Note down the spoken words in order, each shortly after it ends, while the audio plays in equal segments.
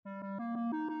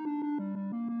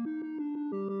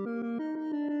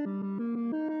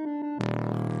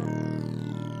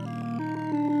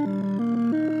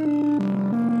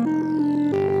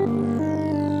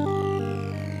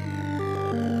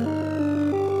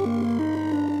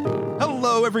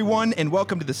Hello, everyone, and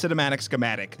welcome to the Cinematic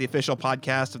Schematic, the official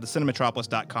podcast of the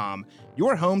Cinematropolis.com,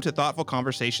 your home to thoughtful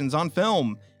conversations on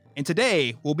film. And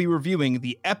today, we'll be reviewing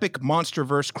the epic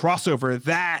MonsterVerse crossover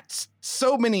that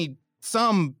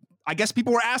I guess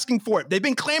people were asking for it. They've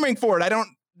been clamoring for it. I don't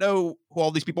know who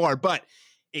all these people are, but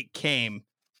it came.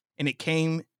 And it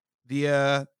came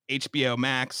via HBO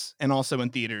Max and also in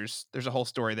theaters. There's a whole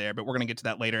story there, but we're going to get to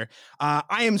that later.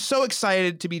 I am so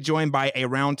excited to be joined by a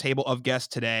round table of guests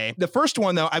today. The first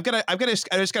one, though, I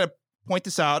just got to point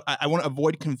this out. I want to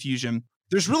avoid confusion.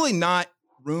 There's really not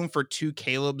room for two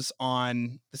Calebs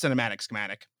on the Cinematic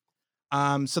Schematic.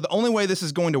 So the only way this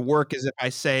is going to work is if I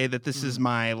say that this is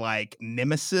my like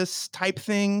nemesis type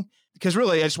thing, because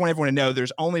really I just want everyone to know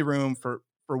there's only room for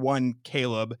one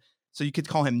Caleb. So you could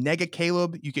call him Nega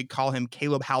Caleb. You could call him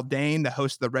Caleb Haldane, the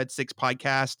host of the Red Six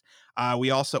podcast.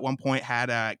 We also at one point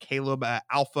had Caleb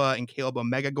Alpha and Caleb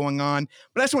Omega going on.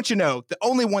 But I just want you to know, the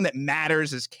only one that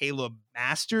matters is Caleb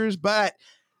Masters. But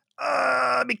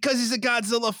because he's a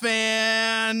Godzilla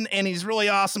fan and he's a really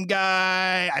awesome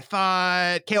guy, I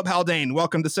thought Caleb Haldane,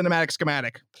 welcome to Cinematic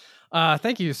Schematic.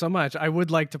 Thank you so much. I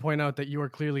would like to point out that you are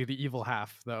clearly the evil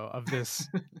half, though, of this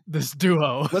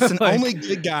duo. Listen, only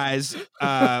good guys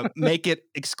make it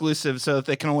exclusive so that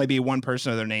they can only be one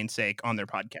person of their namesake on their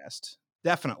podcast.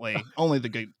 Definitely, only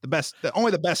the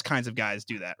best kinds of guys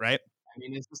do that, right? I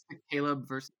mean, is this the Caleb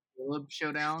versus Caleb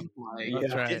showdown?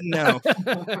 That's right. No.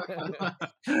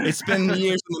 It's been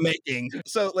years in the making.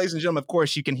 So, ladies and gentlemen, of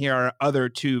course, you can hear our other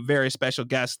two very special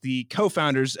guests, the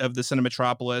co-founders of the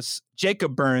Cinematropolis,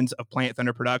 Jacob Burns of Planet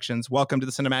Thunder Productions. Welcome to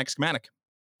the Cinematic Schematic.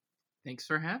 Thanks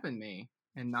for having me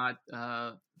and not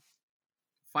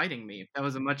fighting me. That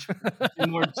was a much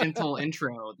more gentle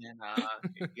intro than.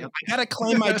 Yep. I gotta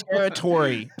claim my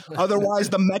territory. Otherwise,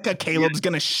 the Mecha Caleb's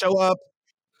gonna show up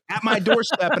at my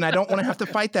doorstep, and I don't want to have to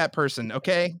fight that person,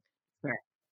 okay? Fair.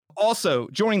 Also,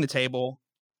 joining the table,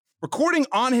 recording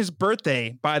on his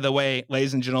birthday, by the way,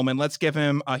 ladies and gentlemen, let's give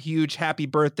him a huge happy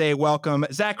birthday. Welcome,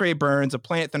 Zachary Burns of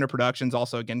Planet Thunder Productions,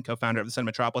 also, again, co-founder of the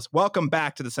Cinematropolis. Welcome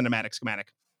back to the Cinematic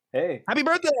Schematic. Hey. Happy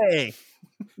birthday!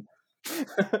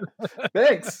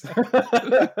 Thanks.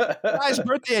 Guys,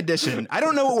 birthday edition. I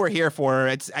don't know what we're here for.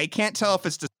 I can't tell if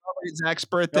it's to celebrate Zach's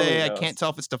birthday. I can't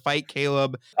tell if it's to fight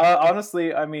Caleb.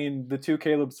 Honestly, I mean, the two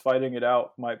Calebs fighting it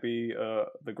out might be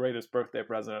the greatest birthday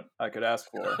present I could ask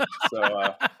for.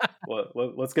 So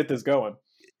let's get this going.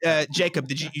 Jacob,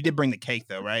 you did bring the cake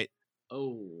though, right?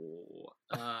 Oh,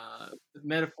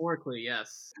 metaphorically,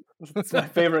 yes. It's my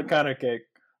favorite kind of cake.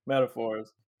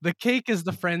 Metaphors. The cake is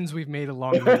the friends we've made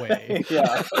along the way.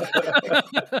 Yeah.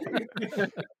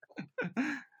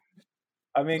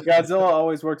 I mean, Godzilla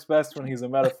always works best when he's a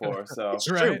metaphor, so. It's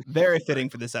true. Very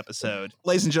fitting for this episode.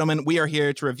 Ladies and gentlemen, we are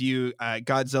here to review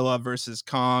Godzilla versus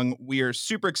Kong. We are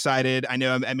super excited. I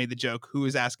know I made the joke, who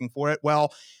is asking for it?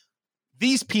 Well,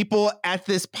 these people at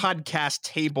this podcast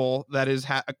table, that is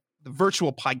the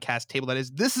virtual podcast table,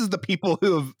 this is the people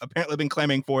who have apparently been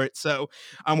claiming for it. So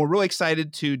we're really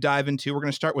excited to dive into. We're going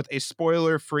to start with a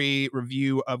spoiler-free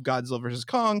review of Godzilla vs.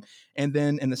 Kong. And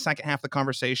then in the second half of the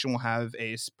conversation, we'll have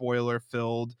a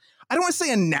spoiler-filled, I don't want to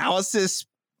say analysis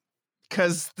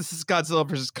because this is Godzilla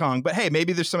vs. Kong, but hey,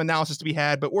 maybe there's some analysis to be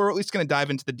had, but we're at least going to dive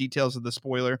into the details of the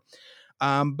spoiler.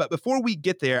 But before we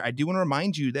get there, I do want to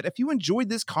remind you that if you enjoyed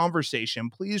this conversation,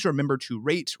 please remember to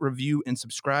rate, review, and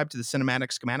subscribe to the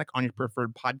Cinematic Schematic on your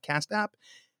preferred podcast app,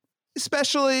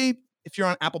 especially if you're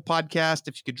on Apple Podcast.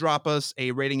 If you could drop us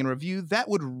a rating and review, that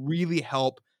would really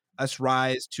help us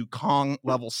rise to Kong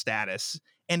level status.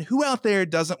 And who out there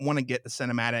doesn't want to get the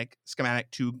Cinematic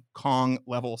Schematic to Kong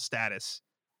level status?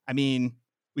 I mean,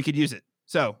 we could use it.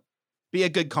 So be a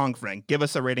good Kong friend. Give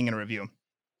us a rating and a review.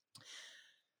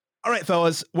 All right,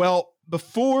 fellas. Well,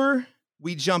 before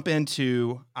we jump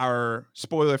into our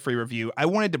spoiler-free review, I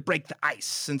wanted to break the ice,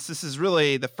 since this is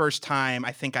really the first time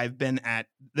I think I've been at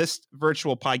this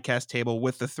virtual podcast table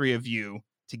with the three of you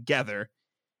together.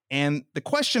 And the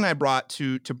question I brought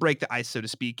to break the ice, so to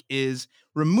speak, is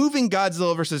removing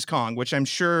Godzilla vs. Kong, which I'm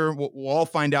sure we'll all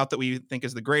find out that we think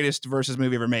is the greatest versus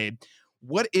movie ever made.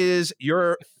 What is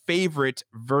your favorite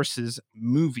versus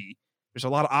movie? There's a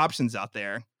lot of options out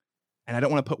there, and I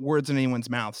don't want to put words in anyone's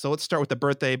mouth. So let's start with the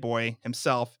birthday boy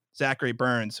himself, Zachary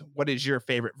Burns. What is your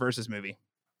favorite versus movie?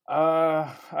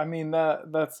 I mean,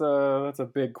 that's a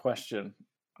big question.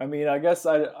 I mean, I guess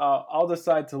I'll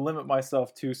decide to limit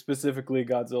myself to specifically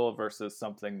Godzilla versus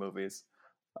something movies.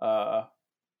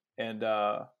 And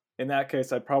in that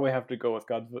case, I'd probably have to go with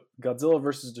Godzilla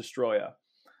versus Destroya,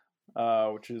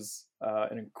 which is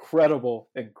an incredible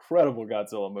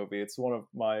Godzilla movie. It's one of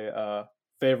my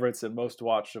favorites and most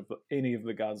watched of any of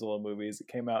the Godzilla movies. It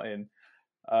came out in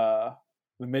the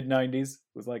mid 90s. It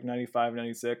was like 95,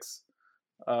 96.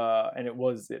 And it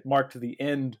marked the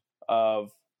end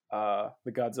of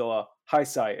the Godzilla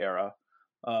Heisei era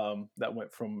that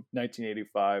went from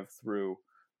 1985 through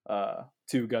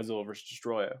to Godzilla vs.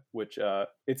 Destroyer, which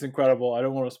it's incredible. I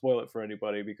don't want to spoil it for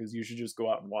anybody because you should just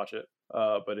go out and watch it.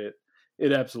 But it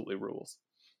absolutely rules.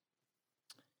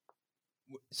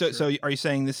 So are you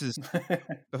saying this is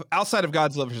outside of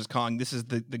Godzilla versus Kong? This is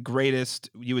the greatest,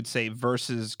 you would say,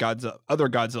 versus other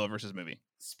Godzilla versus movie?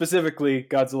 Specifically,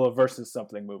 Godzilla versus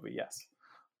something movie, yes.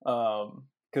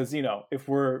 Because if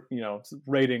we're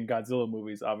rating Godzilla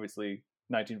movies, obviously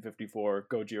 1954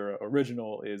 Gojira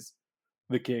original is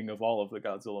the king of all of the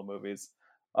Godzilla movies.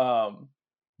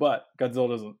 But Godzilla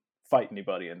doesn't fight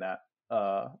anybody in that,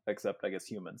 except I guess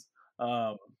humans.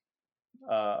 So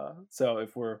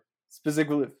if we're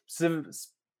specifying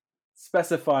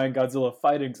Godzilla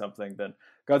fighting something, then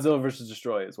Godzilla versus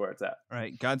Destroyer is where it's at.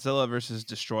 Right, Godzilla versus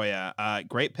Destroyer.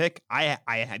 Great pick. I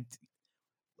had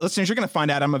listeners, you're going to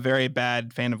find out I'm a very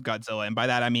bad fan of Godzilla, and by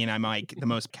that I mean I'm like the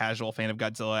most casual fan of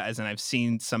Godzilla, as in I've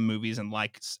seen some movies and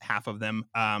like half of them.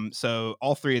 So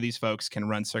all three of these folks can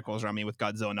run circles around me with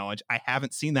Godzilla knowledge. I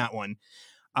haven't seen that one.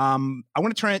 I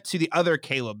want to turn it to the other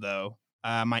Caleb though.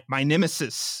 My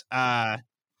nemesis.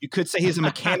 You could say he's a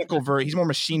mechanical he's more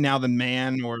machine now than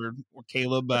man, or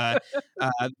Caleb.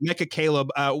 Mecha Caleb.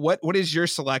 What is your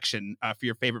selection for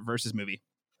your favorite versus movie?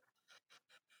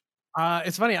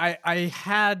 It's funny. I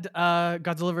had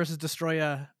Godzilla versus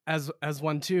Destroyer as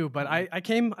one too, but I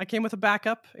came with a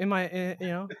backup in my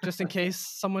just in case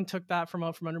someone took that from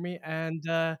out from under me, and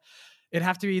it'd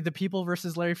have to be The People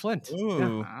versus Larry Flint.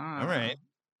 Ooh, all right.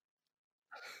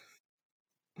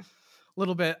 A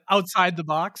little bit outside the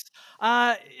box.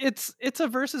 It's a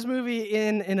versus movie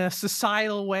in a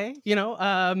societal way,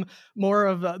 more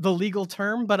of the legal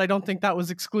term, but I don't think that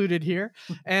was excluded here.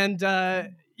 And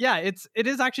yeah, it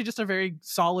is actually just a very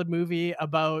solid movie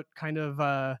about kind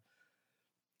of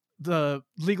the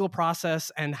legal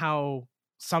process and how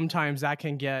sometimes that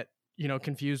can get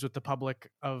confused with the public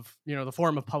of the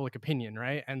form of public opinion,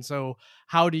 right? And so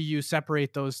how do you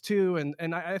separate those two?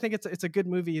 And I think it's a good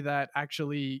movie that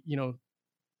actually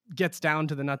gets down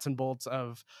to the nuts and bolts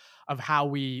of how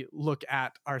we look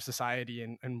at our society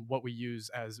and what we use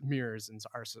as mirrors in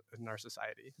our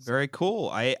society. Very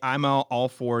cool. I'm all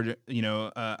for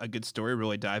a good story,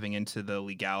 really diving into the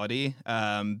legality.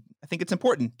 I think it's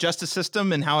important. Justice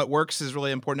system and how it works is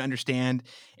really important to understand.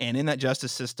 And in that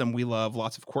justice system, we love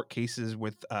lots of court cases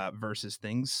with versus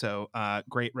things. So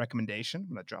great recommendation.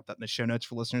 I'm going to drop that in the show notes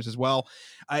for listeners as well.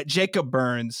 Jacob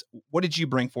Burns, what did you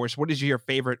bring for us? What is your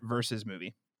favorite versus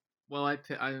movie? Well,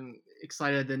 I'm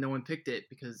excited that no one picked it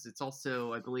because it's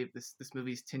also, I believe, this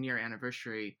movie's 10-year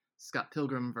anniversary. Scott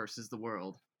Pilgrim versus the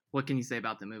World. What can you say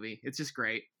about the movie? It's just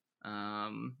great.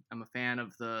 I'm a fan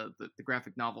of the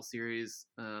graphic novel series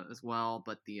as well,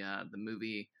 but the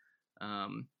movie,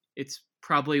 it's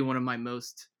probably one of my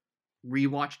most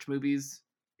rewatched movies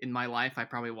in my life. I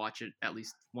probably watch it at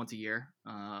least once a year.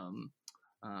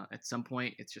 At some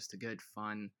point, it's just a good,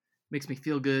 fun, makes me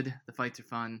feel good. The fights are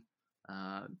fun.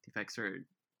 The effects are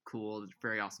cool.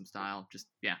 Very awesome style. Just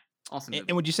awesome movie.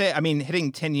 And would you say,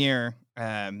 hitting 10-year,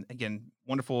 again,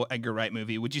 wonderful Edgar Wright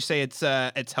movie, would you say it's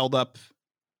held up,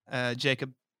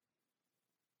 Jacob?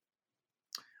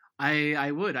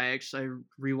 I would. I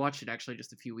rewatched it actually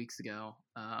just a few weeks ago.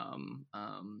 Like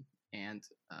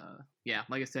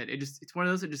I said, it's one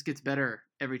of those that just gets better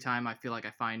every time. I feel like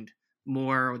I find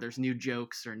more, or there's new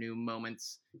jokes or new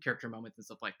moments, character moments and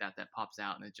stuff like that pops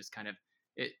out, and it just kind of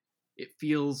it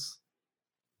feels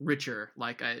richer.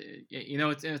 Like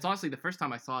it's honestly the first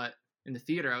time I saw it in the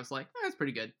theater, I was like, that's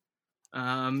pretty good.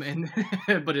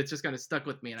 But it's just kind of stuck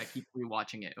with me, and I keep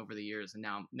rewatching it over the years, and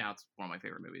now it's one of my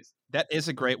favorite movies. That is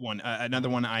a great one. Another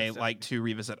one I like to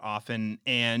revisit often,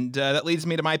 and that leads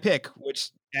me to my pick,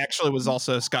 which actually was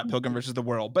also Scott Pilgrim versus the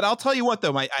World. But I'll tell you what,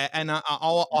 though,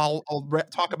 I'll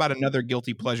talk about another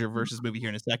guilty pleasure versus movie here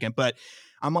in a second. But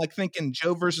I'm like thinking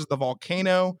Joe versus the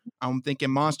volcano. I'm thinking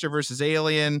Monster versus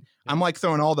Alien. I'm like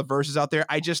throwing all the verses out there.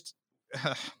 I just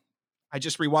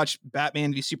rewatched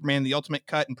Batman v Superman: The Ultimate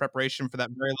Cut in preparation for that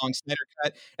very long Snyder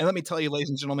Cut. And let me tell you, ladies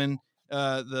and gentlemen,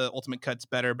 the Ultimate Cut's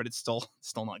better, but it's still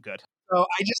not good. So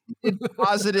I just did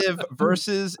positive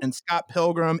verses, and Scott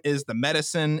Pilgrim is the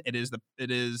medicine. It's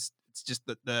just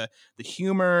the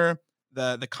humor,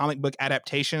 the comic book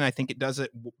adaptation. I think it does it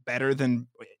better than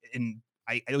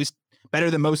at least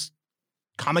better than most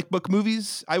comic book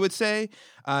movies, I would say.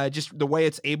 Just the way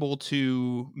it's able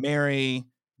to marry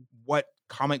what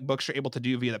comic books are able to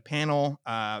do via the panel,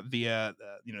 via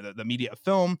the media of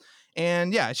film.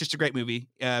 And yeah, it's just a great movie,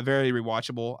 very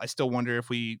rewatchable. I still wonder if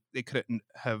they couldn't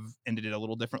have ended it a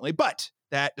little differently, but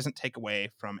that doesn't take away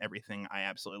from everything I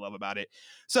absolutely love about it.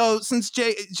 So since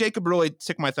Jacob really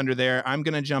took my thunder there, I'm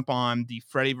gonna jump on the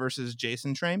Freddy versus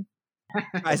Jason train.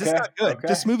 Guys, it's not good. Okay.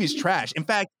 This movie's trash. In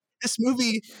fact, this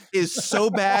movie is so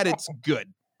bad it's good.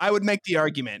 I would make the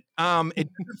argument. It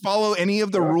doesn't follow any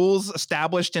of the rules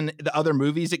established in the other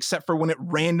movies, except for when it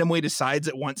randomly decides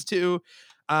it wants to.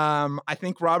 I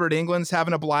think Robert Englund's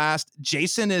having a blast.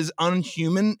 Jason is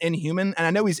inhuman, and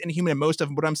I know he's inhuman in most of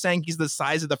them, but I'm saying he's the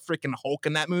size of the freaking Hulk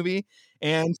in that movie,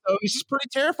 and so he's just pretty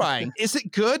terrifying. Is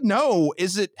it good? No.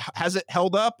 Has it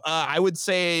held up? I would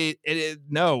say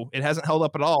no, it hasn't held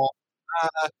up at all.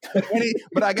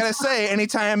 But I gotta say,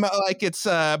 anytime it's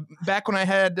back when I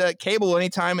had cable,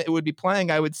 anytime it would be playing,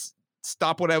 I would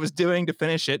stop what I was doing to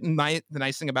finish it. And the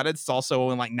nice thing about it, it's also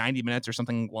only like 90 minutes or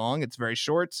something long. It's very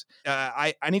short.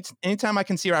 I need anytime I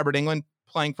can see Robert Englund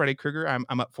playing Freddy Krueger,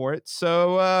 I'm up for it.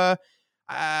 So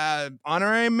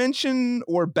honorary mention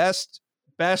or best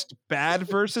bad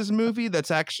versus movie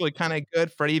that's actually kind of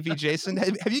good, Freddy v Jason.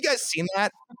 Have you guys seen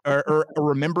that or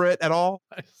remember it at all?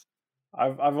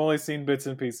 I've only seen bits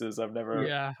and pieces. I've never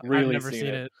really I've never seen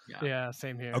it. Yeah,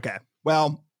 same here. Okay.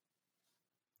 Well,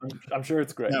 I'm sure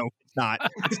it's great. No, it's not.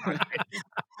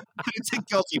 It's a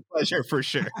guilty pleasure for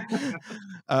sure.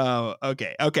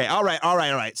 Okay. All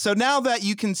right. So now that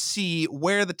you can see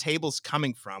where the table's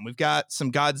coming from, we've got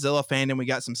some Godzilla fandom, we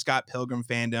got some Scott Pilgrim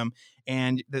fandom,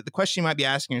 and the question you might be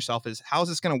asking yourself is, how is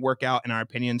this going to work out in our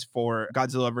opinions for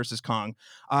Godzilla versus Kong?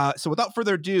 So without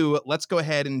further ado, let's go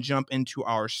ahead and jump into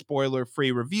our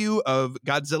spoiler-free review of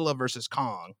Godzilla versus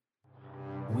Kong.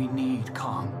 We need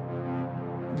Kong.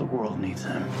 The world needs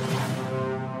him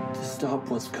to stop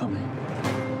what's coming.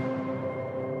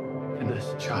 And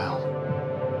this child,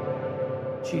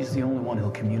 she's the only one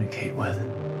he'll communicate with.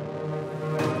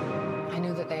 I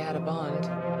knew that they had a bond.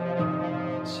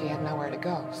 She had nowhere to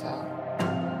go, so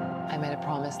I made a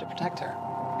promise to protect her.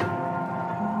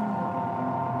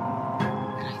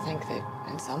 And I think that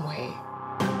in some way,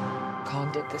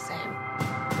 Kong did the same.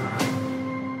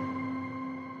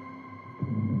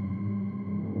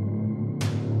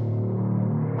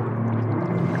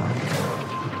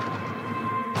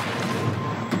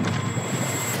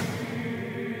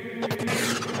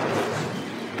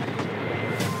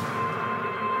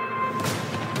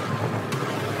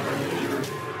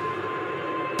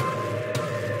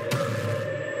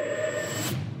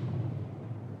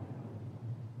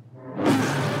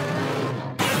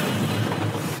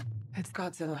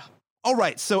 Godzilla. All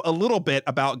right, so a little bit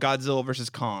about Godzilla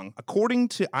versus Kong. According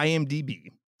to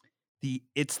IMDb,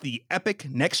 it's the epic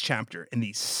next chapter in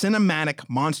the cinematic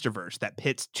monsterverse that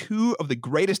pits two of the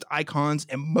greatest icons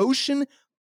in motion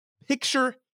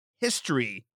picture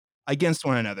history against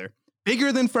one another.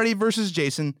 Bigger than Freddy versus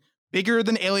Jason, bigger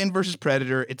than Alien versus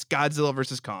Predator, it's Godzilla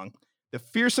versus Kong. The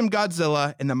fearsome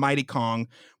Godzilla and the mighty Kong,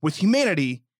 with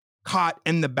humanity caught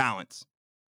in the balance.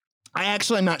 I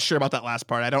actually am not sure about that last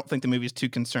part. I don't think the movie is too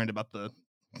concerned about the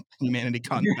humanity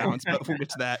caught in the balance, but we'll get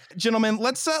to that. Gentlemen,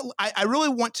 let's. I really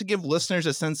want to give listeners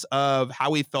a sense of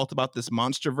how we felt about this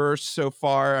MonsterVerse so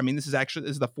far. I mean, this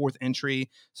is the fourth entry,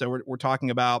 so we're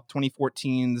talking about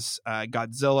 2014's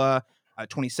Godzilla,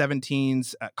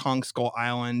 2017's Kong Skull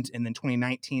Island, and then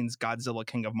 2019's Godzilla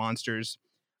King of Monsters.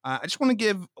 I just want to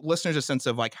give listeners a sense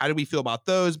of how do we feel about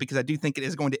those, because I do think it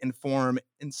is going to inform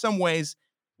in some ways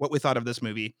what we thought of this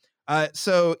movie.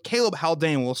 So Caleb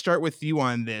Haldane, we'll start with you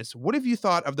on this. What have you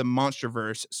thought of the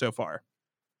MonsterVerse so far?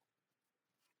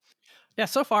 Yeah,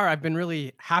 so far I've been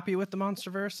really happy with the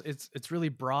MonsterVerse. It's really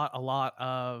brought a lot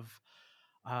of,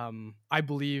 I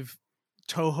believe,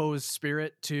 Toho's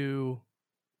spirit to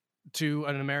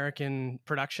an American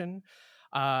production.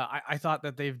 I thought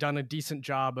that they've done a decent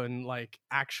job in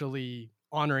actually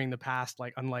honoring the past,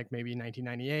 unlike maybe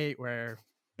 1998, where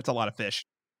it's a lot of fish.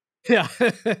 Yeah.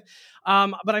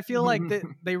 But I feel like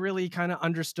they really kind of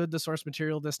understood the source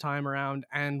material this time around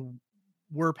and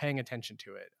were paying attention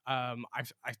to it. I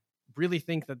really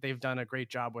think that they've done a great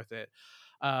job with it.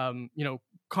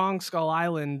 Kong Skull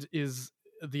Island is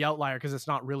the outlier because it's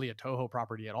not really a Toho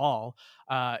property at all.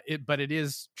 But it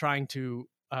is trying to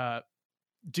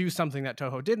do something that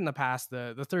Toho did in the past.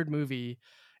 The third movie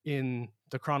in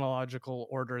the chronological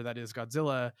order that is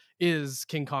Godzilla is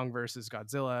King Kong versus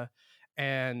Godzilla.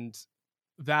 And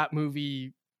that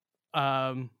movie,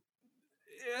 it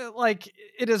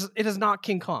is not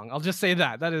King Kong. I'll just say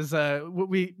that is what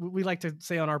we like to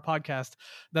say on our podcast.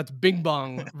 That's Bing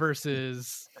Bong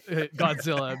versus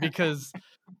Godzilla, because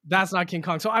That's not King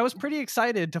Kong. So I was pretty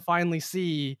excited to finally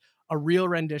see a real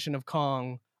rendition of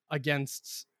Kong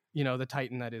against, the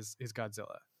Titan that is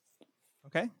Godzilla.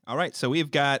 Okay. All right. So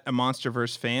we've got a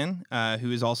MonsterVerse fan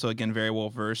who is also, again, very well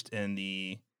versed in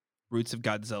the roots of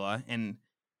Godzilla. And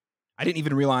I didn't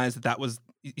even realize that was,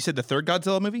 you said the third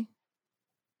Godzilla movie?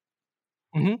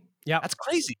 Mm-hmm. Yeah. That's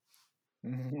crazy.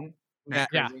 Mm-hmm.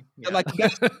 That's Yeah. crazy. Like,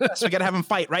 we got to have them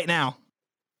fight right now.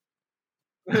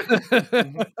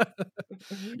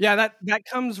 Yeah, that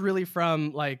comes really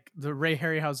from like the Ray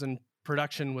Harryhausen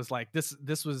production was like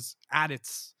this was at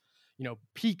its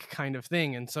peak kind of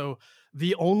thing, and so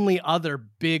the only other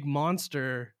big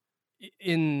monster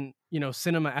in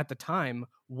cinema at the time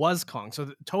was Kong.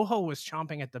 So Toho was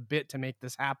chomping at the bit to make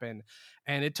this happen,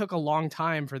 and it took a long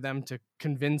time for them to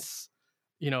convince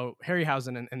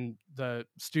Harryhausen and the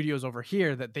studios over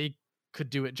here that they could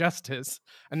do it justice.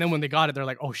 And then when they got it, they're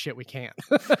like, oh shit, we can't.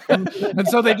 And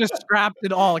so they just scrapped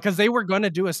it all because they were going to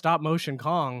do a stop motion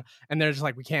Kong, and they're just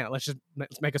like, we can't, let's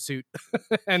make a suit.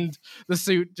 And the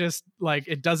suit just like,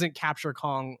 it doesn't capture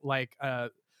Kong like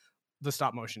the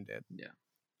stop motion did.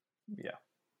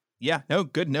 Yeah, no,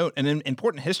 good note. And an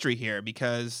important history here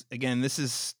because, again, this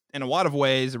is in a lot of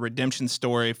ways a redemption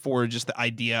story for just the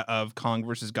idea of Kong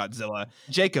versus Godzilla.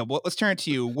 Jacob, let's turn it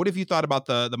to you. What have you thought about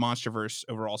the MonsterVerse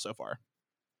overall so far?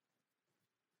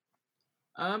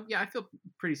 Yeah, I feel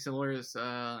pretty similar as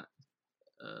Mr.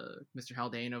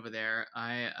 Haldane over there.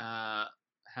 I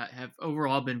have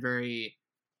overall been very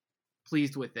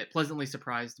pleased with it, pleasantly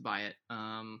surprised by it.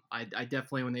 I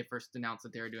definitely, when they first announced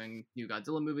that they were doing new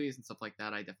Godzilla movies and stuff like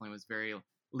that, I definitely was very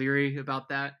leery about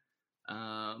that.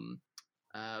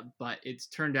 But it's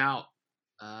turned out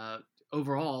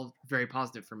overall very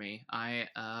positive for me.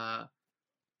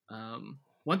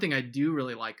 One thing I do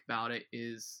really like about it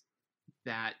is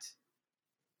that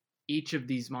each of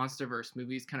these MonsterVerse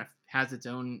movies kind of has its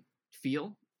own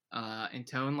feel and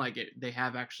tone. Like they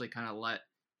have actually kind of let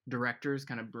directors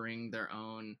kind of bring their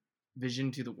own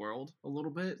vision to the world a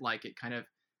little bit. Like it kind of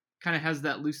has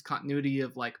that loose continuity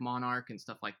of like Monarch and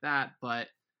stuff like that, but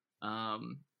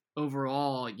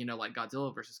overall, like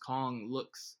Godzilla versus Kong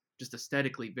looks just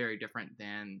aesthetically very different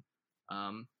than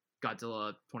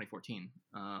Godzilla 2014,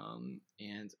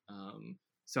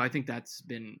 so I think that's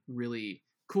been really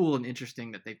cool and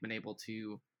interesting that they've been able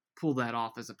to pull that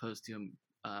off as opposed to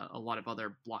a lot of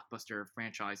other blockbuster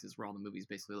franchises where all the movies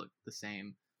basically look the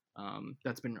same.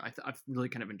 That's been I've really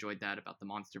kind of enjoyed that about the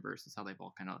MonsterVerse, is how they've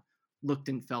all kind of looked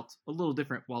and felt a little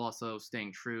different while also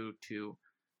staying true to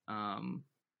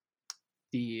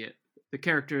the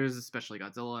characters, especially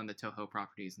Godzilla and the Toho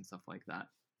properties and stuff like that.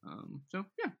 So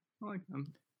yeah,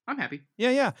 I'm happy.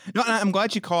 Yeah. No, I'm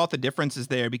glad you call out the differences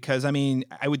there because, I mean,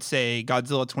 I would say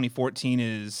Godzilla 2014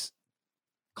 is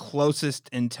closest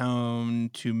in tone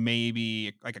to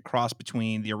maybe like a cross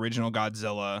between the original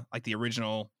Godzilla, like the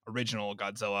original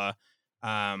Godzilla,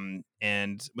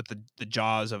 and with the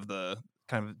jaws of the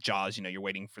kind of jaws, you're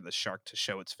waiting for the shark to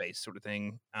show its face sort of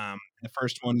thing. The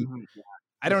first one, Yeah.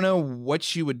 I don't know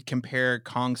what you would compare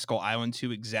Kong Skull Island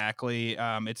to exactly.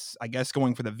 It's, I guess,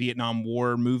 going for the Vietnam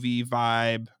War movie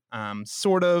vibe,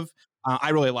 sort of. I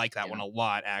really like that one a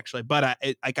lot, actually. But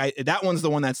that one's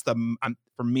the one that's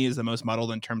for me is the most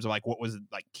muddled in terms of like what was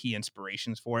like key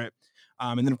inspirations for it.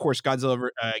 And then of course Godzilla,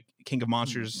 King of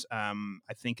Monsters, I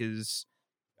think is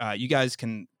you guys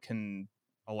can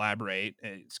elaborate.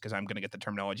 It's because I'm going to get the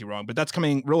terminology wrong, but that's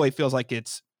really feels like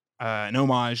it's an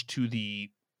homage to the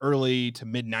early to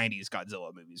mid 90s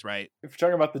Godzilla movies, right? If you're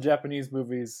talking about the Japanese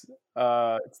movies,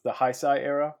 it's the Heisei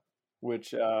era,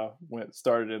 which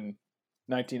started in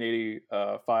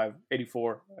 1985,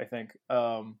 84, I think,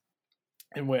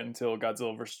 and went until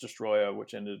Godzilla vs. Destroyer,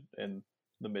 which ended in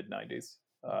the mid 90s.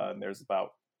 And there's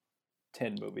about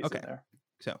 10 movies in there.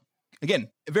 So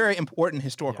again, a very important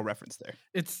historical reference there.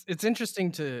 It's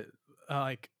interesting to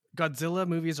like Godzilla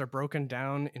movies are broken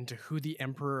down into who the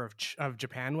emperor of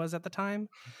Japan was at the time.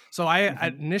 So I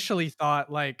initially thought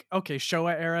like, okay,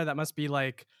 Showa era, that must be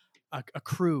like a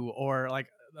crew or like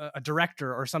a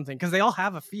director or something, because they all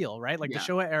have a feel, right? Like the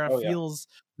Showa era feels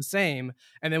the same.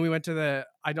 And then we went to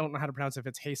I don't know how to pronounce it, if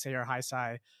it's Heisei or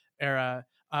Heisei era,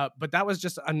 but that was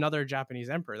just another Japanese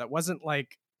emperor. That wasn't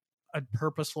like a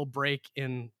purposeful break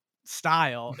in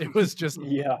style. It was just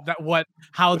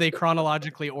how they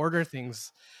chronologically order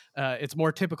things. It's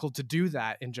more typical to do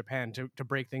that in Japan, to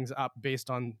break things up based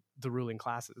on the ruling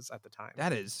classes at the time.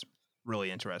 That is really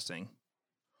interesting.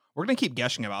 We're gonna keep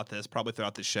gushing about this probably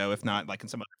throughout the show, if not like in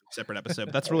some other separate episode.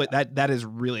 But that's really that is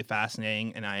really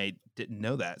fascinating, and I didn't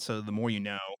know that. So the more you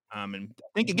know, and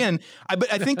I think again,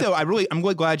 but I think though I'm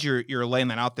really glad you're laying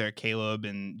that out there, Caleb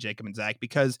and Jacob and Zach,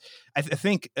 because I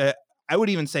think I would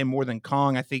even say more than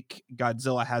Kong. I think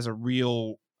Godzilla has a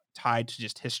real tied to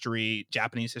just history,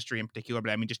 Japanese history in particular, but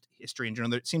I mean just history in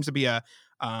general. There seems to be a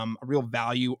real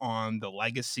value on the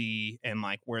legacy and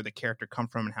like where the character come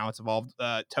from and how it's evolved.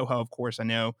 Toho, of course, I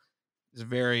know is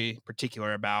very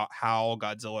particular about how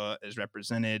Godzilla is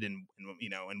represented and you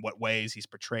know in what ways he's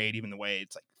portrayed, even the way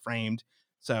it's like framed.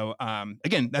 So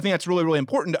again, I think that's really, really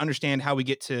important to understand how we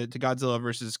get to Godzilla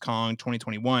versus Kong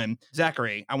 2021.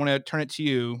 Zachary, I want to turn it to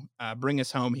you. Bring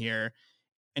us home here.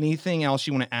 Anything else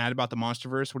you want to add about the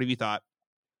MonsterVerse? What have you thought?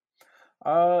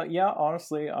 Yeah,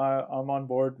 honestly, I'm on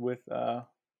board with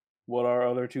what our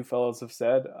other two fellows have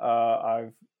said.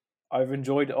 I've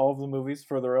enjoyed all of the movies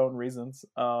for their own reasons.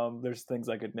 There's things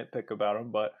I could nitpick about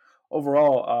them, but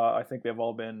overall, I think they've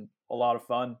all been a lot of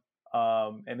fun.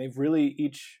 And they've really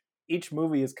each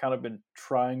movie has kind of been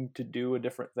trying to do a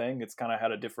different thing. It's kind of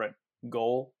had a different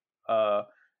goal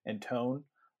and tone.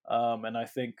 And I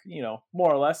think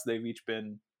more or less they've each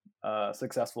been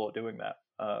successful at doing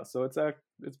that. So it's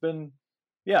been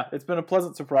a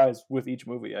pleasant surprise with each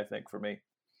movie, I think, for me.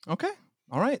 Okay.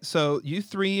 All right. So you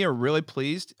three are really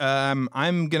pleased. I'm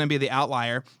going to be the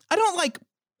outlier. I'm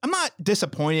not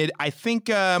disappointed. I think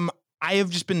I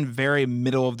have just been very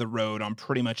middle of the road on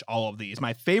pretty much all of these.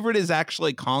 My favorite is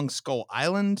actually Kong Skull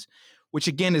Island, which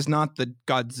again is not the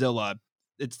Godzilla.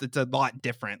 It's a lot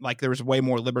different. Like there was way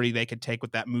more liberty they could take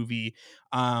with that movie.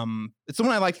 It's the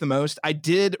one I liked the most. I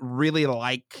did really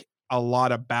like a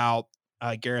lot about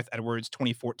Gareth Edwards'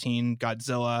 2014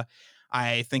 Godzilla.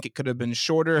 I think it could have been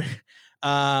shorter.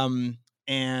 And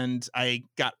I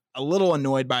got a little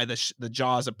annoyed by the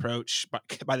Jaws approach. But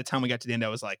by the time we got to the end, I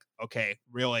was like, okay,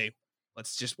 really,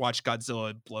 let's just watch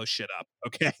Godzilla blow shit up.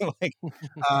 Okay. But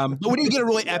we did get a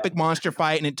really epic monster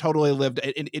fight and it totally lived.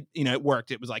 It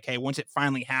worked. It was like, hey, once it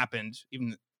finally happened,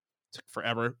 even it took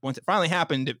forever. Once it finally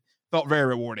happened, it felt very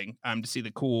rewarding, to see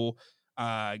the cool,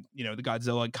 the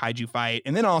Godzilla kaiju fight.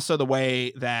 And then also the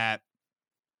way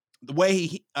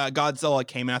Godzilla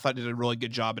came in, I thought did a really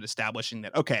good job at establishing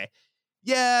that, okay,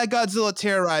 yeah, Godzilla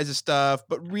terrorizes stuff,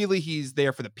 but really he's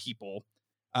there for the people,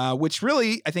 which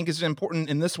really I think is important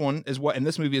in this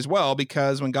movie as well,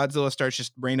 because when Godzilla starts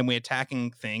just randomly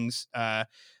attacking things,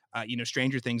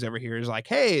 Stranger Things over here is like,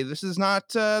 hey, this is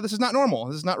not normal.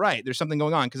 This is not right. There's something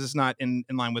going on because it's not in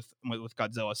line with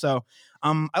Godzilla. So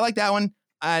I like that one.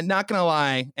 Not gonna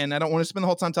lie, and I don't want to spend the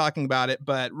whole time talking about it,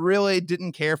 but really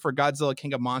didn't care for Godzilla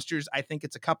King of Monsters. I think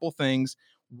it's a couple things.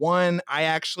 One, I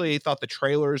actually thought the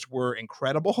trailers were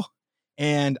incredible,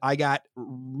 and I got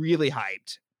really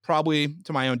hyped, probably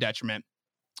to my own detriment.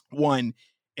 One,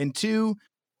 and two,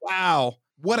 wow,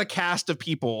 what a cast of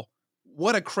people.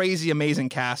 What a crazy, amazing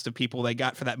cast of people they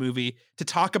got for that movie to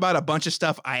talk about a bunch of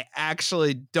stuff I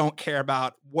actually don't care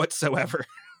about whatsoever.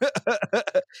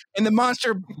 And the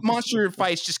monster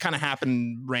fights just kind of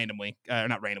happen randomly,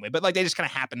 not randomly, but like they just kind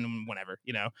of happen whenever,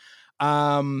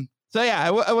 So yeah,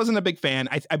 I wasn't a big fan.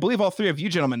 I believe all three of you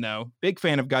gentlemen, though, big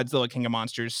fan of Godzilla King of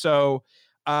Monsters. So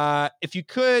if you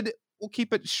could, we'll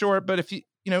keep it short, but if you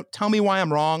tell me why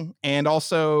I'm wrong, and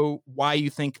also why you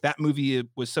think that movie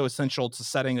was so essential to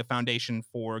setting the foundation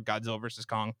for Godzilla versus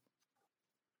Kong.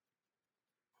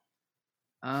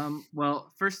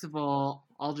 Well, first of all,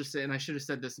 I'll just say, and I should have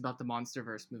said this about the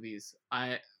MonsterVerse movies.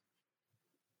 I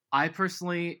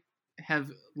personally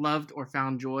have loved or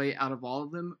found joy out of all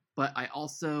of them, but I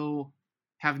also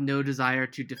have no desire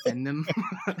to defend them.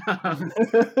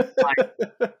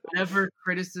 Whatever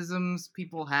criticisms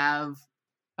people have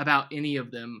about any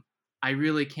of them, I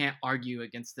really can't argue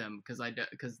against them because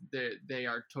they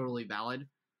are totally valid.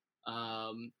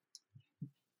 But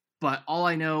all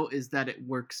I know is that it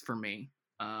works for me.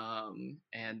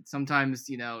 And sometimes,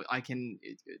 I can,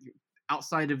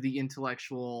 outside of the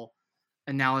intellectual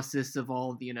analysis of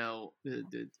all, the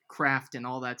craft and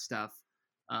all that stuff,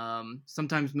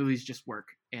 sometimes movies just work.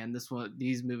 And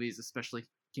these movies, especially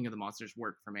King of the Monsters,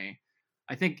 work for me.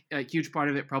 I think a huge part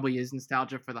of it probably is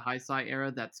nostalgia for the Heisei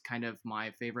era. That's kind of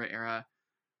my favorite era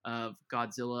of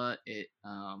Godzilla. It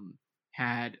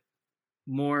had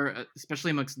more,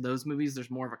 especially amongst those movies, there's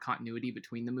more of a continuity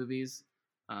between the movies.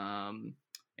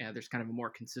 And there's kind of a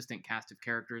more consistent cast of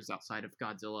characters outside of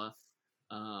Godzilla.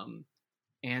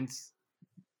 And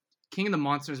King of the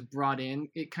Monsters brought in,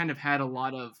 it kind of had a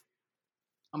lot of,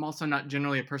 I'm also not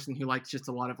generally a person who likes just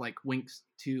a lot of like winks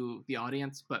to the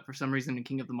audience, but for some reason in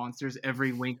King of the Monsters,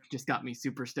 every wink just got me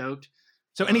super stoked.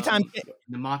 So anytime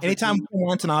the Mothra anytime team-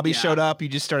 Watanabe Yeah. showed up, you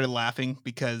just started laughing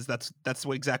because that's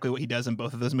exactly what he does in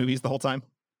both of those movies the whole time.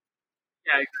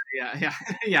 yeah,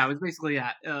 yeah. It was basically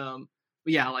that.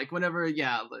 But yeah, like whenever,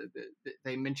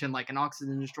 they mentioned like an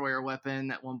oxygen destroyer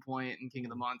weapon at one point in King of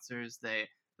the Monsters. The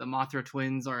Mothra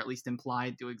twins are at least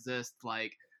implied to exist.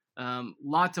 Like,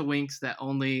 lots of winks that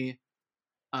only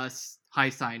us high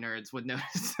sci nerds would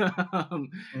notice.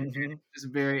 Just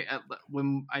very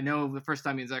when I know the first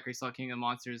time me and Zachary saw King of the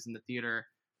Monsters in the theater,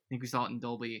 I think we saw it in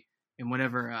Dolby, and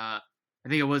whenever I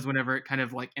think it was whenever it kind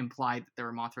of like implied that there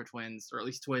were Mothra twins, or at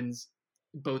least twins,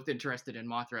 both interested in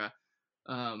Mothra.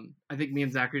 I think me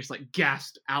and Zachary just like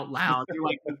gasped out loud. We're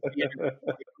like,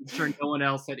 I'm sure no one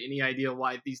else had any idea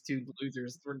why these two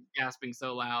losers were gasping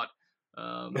so loud.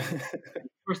 Of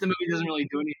course, the movie doesn't really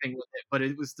do anything with it, but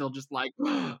it was still just like,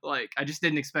 like I just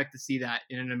didn't expect to see that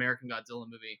in an American Godzilla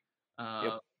movie.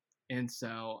 And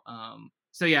so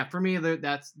yeah, for me,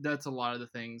 that's a lot of the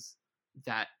things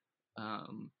that,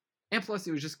 and plus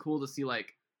it was just cool to see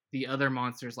like the other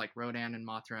monsters like Rodan and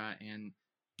Mothra and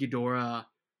Ghidorah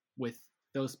with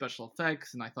those special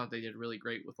effects, and I thought they did really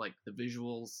great with like the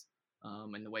visuals,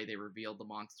 and the way they revealed the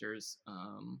monsters.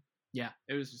 Yeah,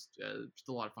 it was just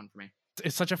a lot of fun for me.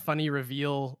 It's such a funny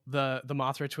reveal, the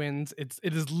Mothra twins. It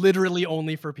is literally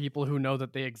only for people who know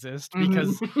that they exist,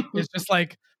 because it's just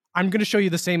like, I'm going to show you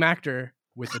the same actor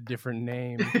with a different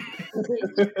name.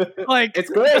 Like, it's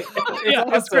great. Yeah,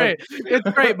 awesome. it's great. It's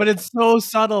great, but it's so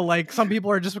subtle. Like, some people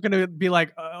are just going to be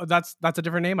like, oh, that's a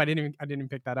different name. I didn't even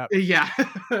pick that up. Yeah.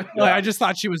 Like, I just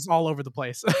thought she was all over the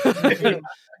place.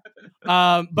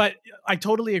 But I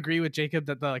totally agree with Jacob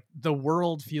that the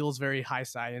world feels very high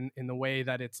sci in the way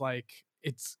that it's like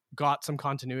it's got some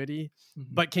continuity.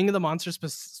 But King of the Monsters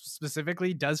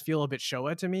specifically does feel a bit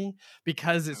Showa to me,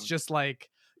 because it's just like,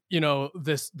 you know,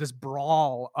 this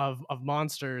brawl of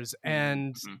monsters.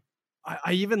 And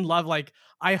I even love, like,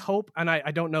 I hope, and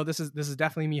I don't know, this is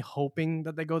definitely me hoping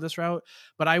that they go this route,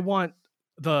 but I want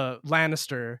the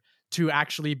Lannister to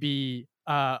actually be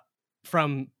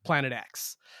from Planet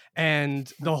X,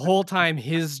 and the whole time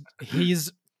he's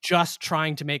just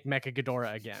trying to make Mecha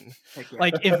Ghidorah again.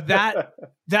 Like, if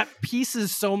that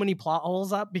pieces so many plot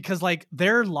holes up, because like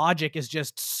their logic is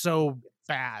just so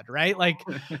bad, right? Like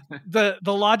the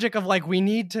logic of like, we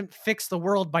need to fix the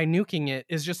world by nuking it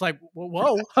is just like,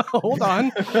 whoa, hold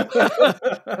on.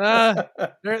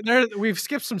 We've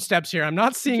skipped some steps here. I'm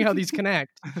not seeing how these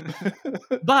connect.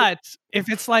 But if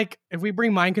it's like, if we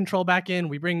bring mind control back in,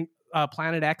 we bring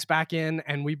Planet X back in,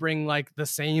 and we bring like the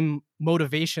same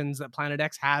motivations that Planet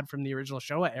X had from the original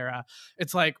Showa era,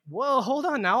 it's like, whoa, hold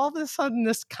on. Now all of a sudden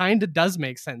this kind of does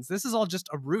make sense. This is all just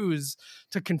a ruse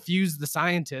to confuse the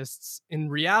scientists. In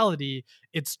reality,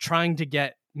 it's trying to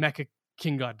get Mecha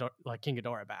King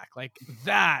Ghidorah back. Like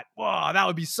that, whoa, that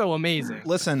would be so amazing.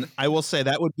 Listen, I will say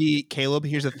that would be, Caleb,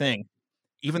 here's the thing.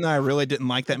 Even though I really didn't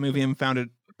like that movie and found it,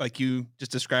 like you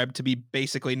just described, to be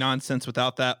basically nonsense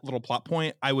without that little plot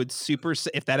point, I would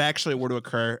if that actually were to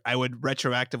occur, I would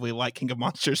retroactively like King of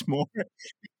Monsters more.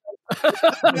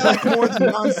 Like more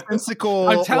the nonsensical,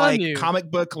 like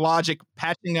comic book logic,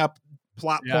 patching up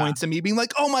plot points, and me being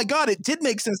like, oh my god, it did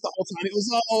make sense the whole time. It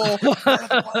was all part of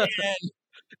the plan.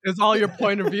 It's all your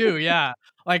point of view. Yeah.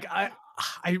 Like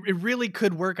it really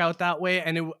could work out that way.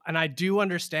 And I do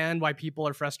understand why people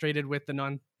are frustrated with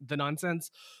the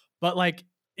nonsense, but like,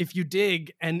 if you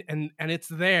dig and it's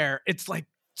there, it's like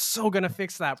so gonna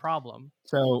fix that problem.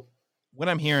 So what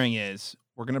I'm hearing is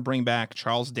we're gonna bring back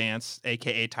Charles Dance,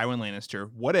 aka Tywin Lannister.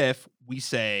 What if we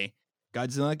say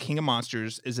Godzilla King of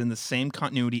Monsters is in the same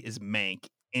continuity as Mank,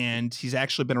 and he's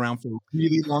actually been around for a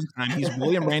really long time? He's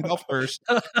William Randolph Hearst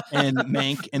and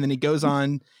Mank, and then he goes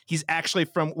on. He's actually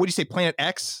from, what do you say, Planet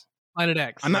X? Planet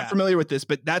X. I'm not familiar with this,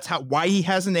 but that's why he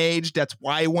hasn't aged. That's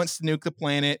why he wants to nuke the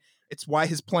planet. It's why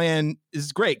his plan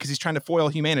is great, because he's trying to foil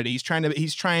humanity. He's trying to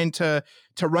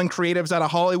run creatives out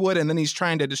of Hollywood, and then he's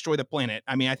trying to destroy the planet.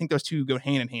 I mean, I think those two go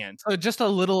hand in hand. So just a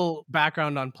little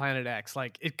background on Planet X.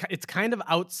 Like it's kind of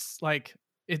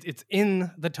it's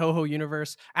in the Toho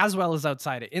universe as well as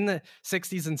outside it. In the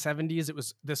 60s and 70s, it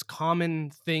was this common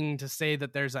thing to say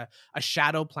that there's a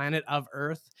shadow planet of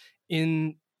Earth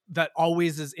that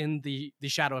always is in the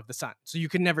shadow of the sun. So you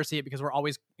can never see it because we're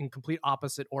always in complete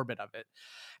opposite orbit of it.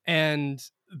 And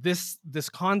this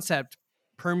concept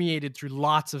permeated through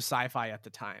lots of sci-fi at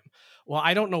the time. Well,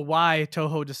 I don't know why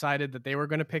Toho decided that they were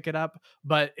going to pick it up,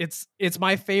 but it's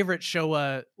my favorite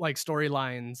Showa like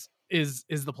storylines is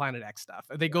the Planet X stuff.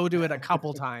 They go to it a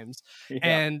couple times,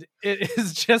 and it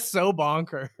is just so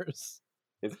bonkers.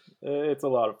 It's a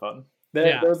lot of fun.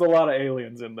 There's a lot of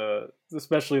aliens in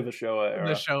especially the Showa era.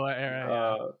 The Showa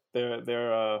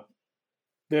era,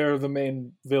 they're the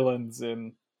main villains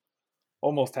in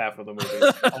almost half of the movies.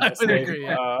 I would agree.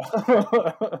 Yeah.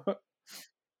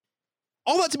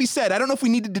 All that to be said, I don't know if we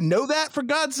needed to know that for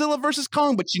Godzilla versus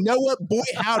Kong, but you know what? Boy,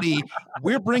 howdy,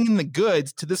 we're bringing the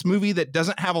goods to this movie that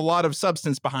doesn't have a lot of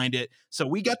substance behind it. So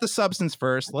we got the substance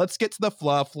first. Let's get to the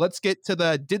fluff. Let's get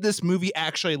to did this movie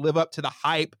actually live up to the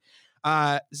hype?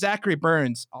 Zachary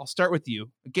Burns, I'll start with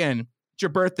you. Again, it's your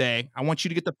birthday. I want you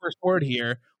to get the first word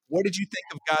here. What did you think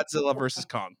of Godzilla versus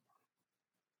Kong?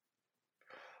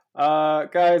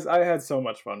 Guys, I had so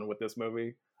much fun with this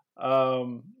movie.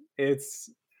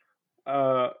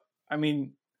 I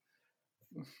mean,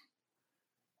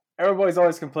 everybody's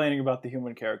always complaining about the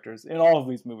human characters. In all of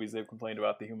these movies, they've complained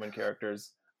about the human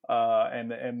characters,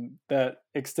 and that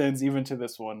extends even to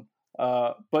this one.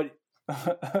 But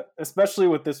especially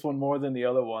with this one more than the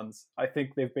other ones, I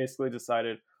think they've basically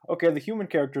decided, okay, the human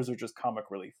characters are just comic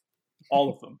relief.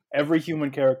 All of them. Every human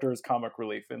character is comic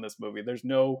relief in this movie. There's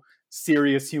no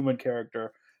serious human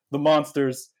character. The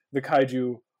monsters, the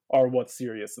kaiju, are what's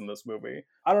serious in this movie.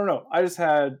 I don't know. I just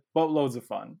had boatloads of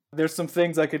fun. There's some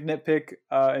things I could nitpick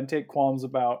and take qualms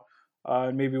about,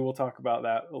 and maybe we'll talk about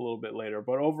that a little bit later.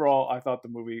 But overall, I thought the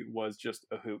movie was just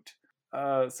a hoot.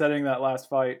 Setting that last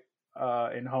fight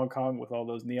in Hong Kong with all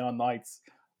those neon lights,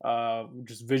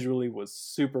 just visually was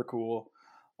super cool.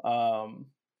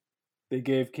 They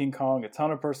gave King Kong a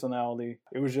ton of personality.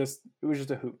 It was just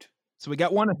a hoot. So we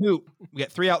got one a hoot. We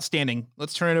got three outstanding.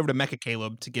 Let's turn it over to Mecha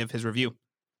Caleb to give his review.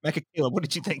 Mecha Caleb, what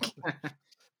did you think?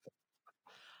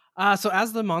 So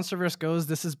as the MonsterVerse goes,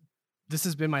 this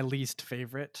has been my least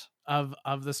favorite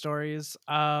of the stories.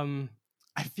 I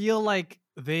feel like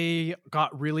they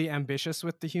got really ambitious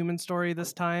with the human story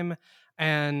this time,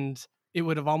 and it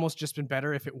would have almost just been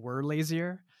better if it were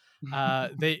lazier.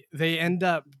 They end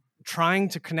up trying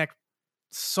to connect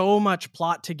so much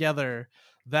plot together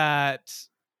that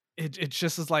it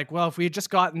just is like, well, if we had just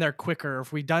gotten there quicker,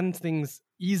 if we done things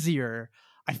easier,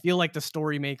 I feel like the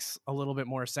story makes a little bit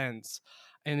more sense.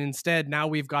 And instead, now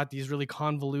we've got these really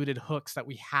convoluted hooks that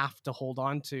we have to hold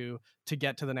on to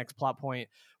get to the next plot point,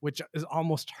 which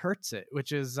almost hurts it,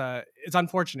 which is it's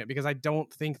unfortunate because I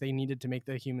don't think they needed to make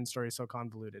the human story so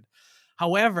convoluted.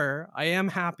 However, I am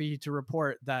happy to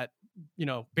report that,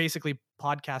 basically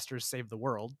podcasters save the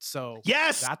world. So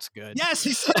yes, that's good. Yes,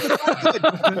 he said good.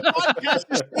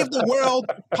 Podcasters save the world.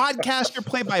 Podcaster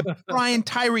played by Brian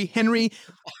Tyree Henry.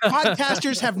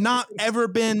 Podcasters have not ever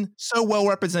been so well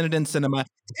represented in cinema.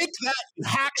 Take that, you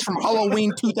hacks from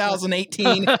Halloween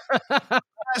 2018. You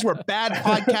guys were bad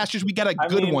podcasters. We got a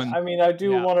good one. I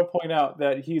do want to point out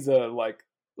that he's a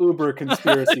uber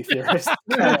conspiracy theorist,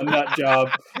 kind of nut job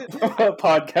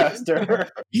podcaster.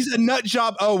 He's a nut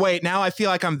job. Oh wait, now I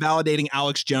feel like I'm validating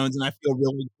Alex Jones, and I feel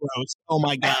really gross. Oh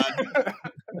my god.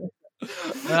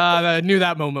 I knew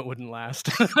that moment wouldn't last.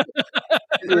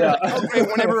 Yeah. Okay,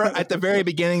 whenever at the very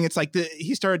beginning, it's like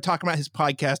he started talking about his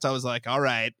podcast, I was like, all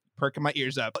right, perking my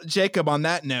ears up. Jacob, on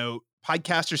that note,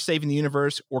 podcasters saving the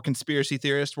universe or conspiracy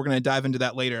theorists, we're going to dive into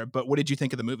that later. But what did you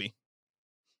think of the movie?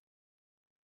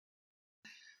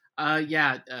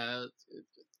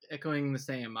 Echoing the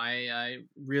same. I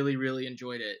really, really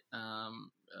enjoyed it. A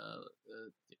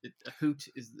hoot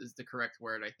is the correct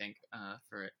word, I think,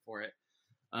 for it.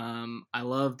 I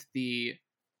loved the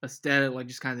aesthetic,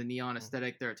 just kind of the neon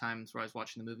aesthetic. There are times where I was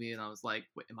watching the movie and I was like,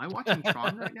 wait, am I watching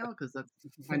Tron right now? Because that's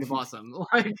kind of awesome.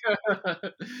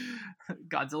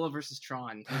 Godzilla versus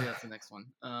Tron. Maybe that's the next one.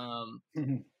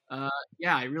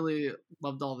 I really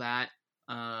loved all that.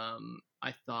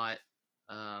 I thought,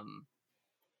 I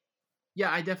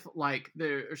definitely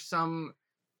there are some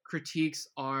critiques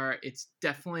it's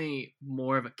definitely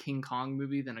more of a King Kong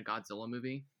movie than a Godzilla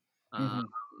movie.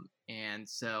 And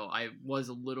so I was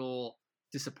a little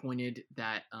disappointed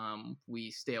that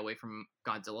we stay away from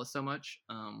Godzilla so much.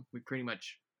 We pretty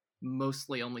much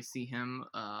mostly only see him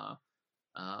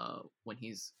when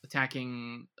he's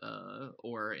attacking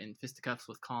or in fisticuffs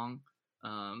with Kong.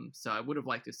 So I would have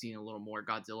liked to have seen a little more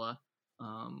Godzilla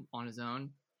on his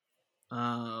own.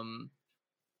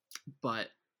 But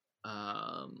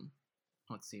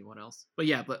let's see what else.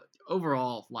 But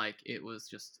overall, it was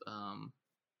just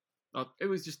it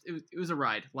was a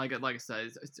ride. Like I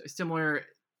said, it's similar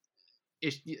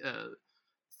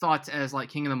thoughts as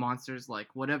King of the Monsters.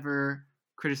 Whatever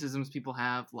criticisms people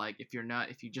have, if you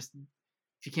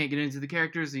can't get into the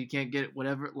characters, or you can't get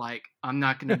whatever. I'm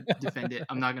not gonna defend it.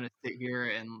 I'm not gonna sit here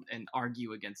and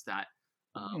argue against that.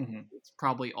 It's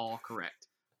probably all correct.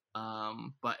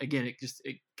 But again,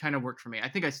 it kind of worked for me. I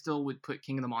think I still would put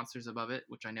King of the Monsters above it,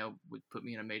 which I know would put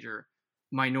me in a major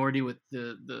minority with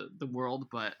the world,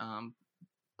 but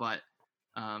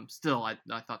still, I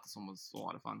thought this one was a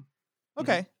lot of fun.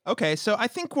 Okay. So I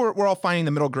think we're all finding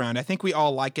the middle ground. I think we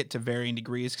all like it to varying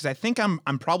degrees because I think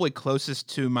I'm probably closest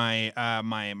to my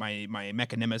my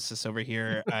mechanemesis over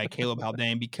here, Caleb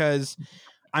Haldane, because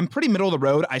I'm pretty middle of the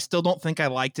road. I still don't think I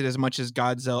liked it as much as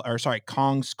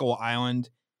Kong Skull Island.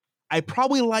 I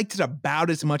probably liked it about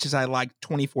as much as I liked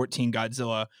 2014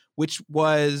 Godzilla, which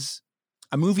was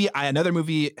another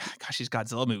movie. Gosh, these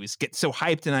Godzilla movies get so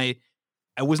hyped, and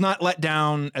I was not let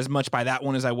down as much by that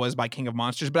one as I was by King of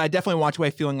Monsters, but I definitely walked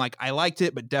away feeling like I liked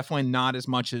it, but definitely not as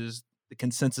much as the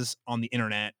consensus on the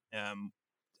internet.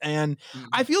 And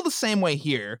I feel the same way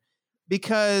here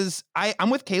because I'm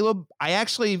with Caleb. I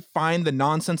actually find the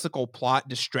nonsensical plot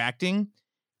distracting.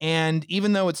 And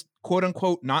even though it's quote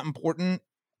unquote not important,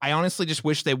 I honestly just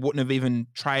wish they wouldn't have even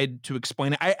tried to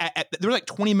explain it. There were like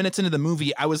 20 minutes into the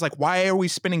movie. I was like, why are we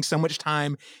spending so much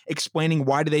time explaining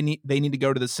why do they need to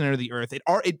go to the center of the earth?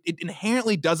 It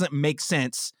inherently doesn't make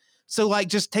sense. So like,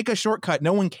 just take a shortcut.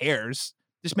 No one cares.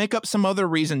 Just make up some other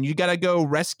reason. You got to go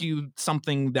rescue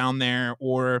something down there,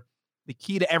 or the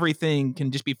key to everything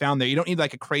can just be found there. You don't need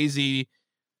like a crazy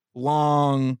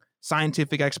long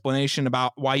scientific explanation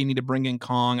about why you need to bring in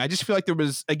Kong. I just feel like there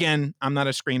was, again, I'm not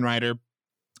a screenwriter,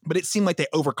 but it seemed like they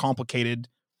overcomplicated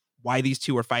why these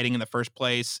two were fighting in the first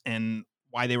place and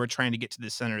why they were trying to get to the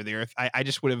center of the earth. I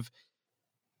just would have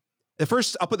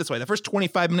I'll put it this way, the first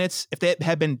 25 minutes, if they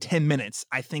had been 10 minutes,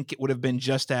 I think it would have been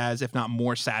just as, if not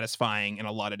more satisfying in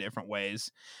a lot of different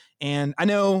ways. And I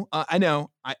know, I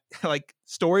like,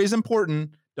 story is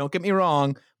important. Don't get me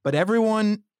wrong, but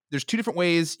there's two different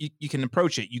ways you can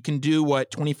approach it. You can do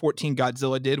what 2014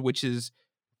 Godzilla did, which is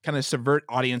kind of subvert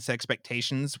audience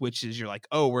expectations, which is you're like,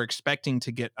 oh, we're expecting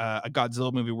to get a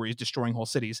Godzilla movie where he's destroying whole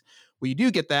cities. Well, you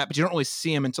do get that, but you don't really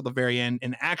see him until the very end.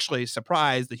 And actually,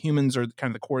 surprise, the humans are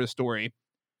kind of the core of the story. You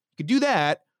could do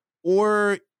that,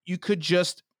 or you could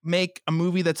just make a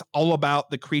movie that's all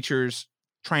about the creatures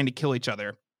trying to kill each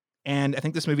other. And I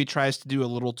think this movie tries to do a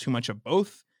little too much of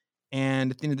both.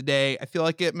 And at the end of the day, I feel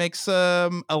like it makes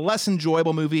a less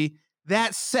enjoyable movie.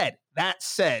 That said,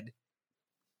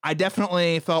 I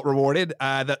definitely felt rewarded.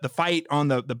 The fight on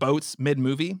the boats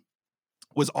mid-movie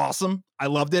was awesome. I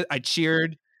loved it. I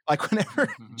cheered. Like, whenever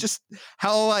just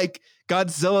how like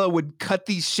Godzilla would cut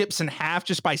these ships in half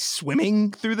just by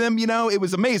swimming through them, it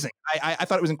was amazing. I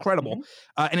thought it was incredible.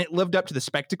 And it lived up to the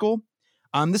spectacle.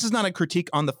 This is not a critique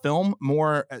on the film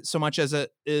more so much as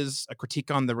it is a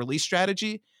critique on the release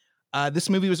strategy. This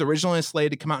movie was originally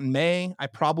slated to come out in May. I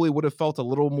probably would have felt a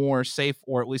little more safe,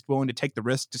 or at least willing to take the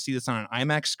risk to see this on an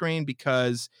IMAX screen,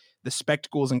 because the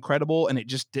spectacle is incredible, and it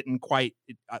just didn't quite,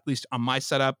 at least on my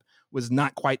setup, was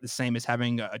not quite the same as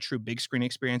having a true big screen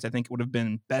experience. I think it would have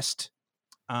been best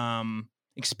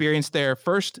experience there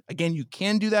first. Again, you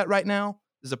can do that right now.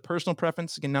 This is a personal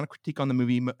preference. Again, not a critique on the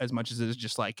movie as much as it is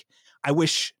just like, I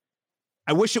wish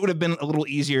it would have been a little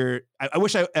easier. I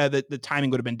wish the timing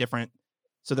would have been different,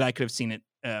 so that I could have seen it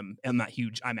on that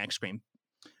huge IMAX screen.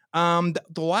 The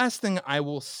last thing I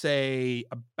will say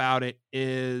about it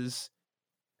is,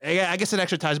 I guess it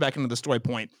actually ties back into the story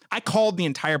point. I called the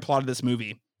entire plot of this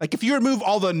movie. Like, if you remove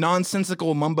all the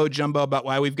nonsensical mumbo jumbo about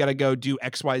why we've got to go do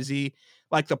XYZ,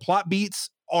 like, the plot beats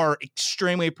are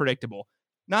extremely predictable.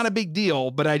 Not a big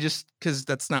deal, but because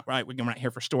that's not right. We're not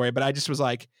here for story, but I just was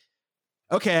like,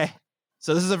 okay,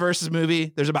 so this is a versus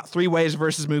movie. There's about 3 ways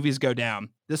versus movies go down.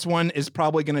 This one is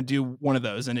probably going to do one of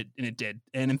those, and it did.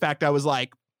 And in fact, I was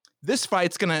like, this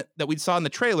fight's that we saw in the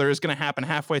trailer is going to happen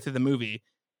halfway through the movie.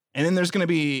 And then there's going to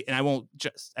be, and I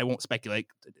won't speculate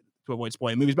to avoid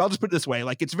spoiling movies, but I'll just put it this way.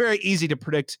 Like, it's very easy to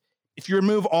predict if you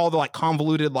remove all the like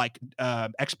convoluted like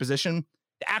exposition.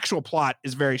 The actual plot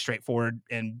is very straightforward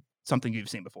and something you've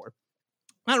seen before.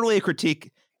 Not really a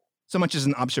critique so much as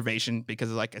an observation,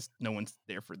 because like no one's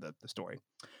there for the story.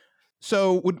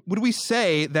 So would we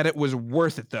say that it was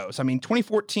worth it though? So, I mean,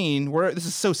 2014, this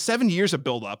is 7 years of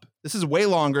buildup. This is way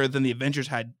longer than the Avengers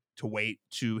had to wait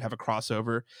to have a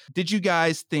crossover. Did you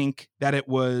guys think that it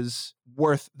was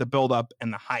worth the buildup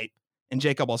and the hype? And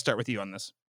Jacob, I'll start with you on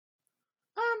this.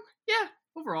 Yeah,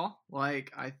 overall,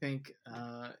 like, I think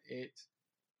it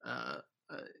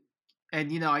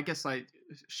and I guess I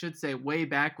should say, way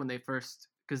back when they first,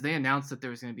 because they announced that there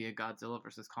was going to be a Godzilla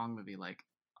versus Kong movie like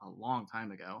a long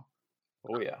time ago.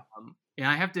 Oh yeah. And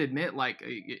I have to admit, like,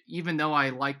 even though I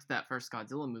liked that first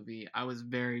Godzilla movie, I was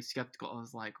very skeptical. I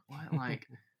was like, what? Like,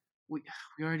 we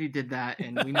already did that,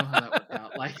 and we know how that worked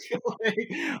out. Like,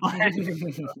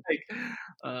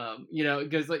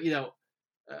 because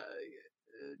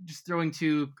just throwing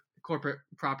two corporate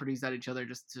properties at each other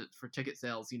just for ticket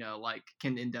sales, like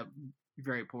can end up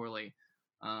very poorly.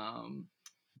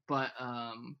 But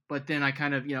then I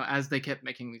kind of, as they kept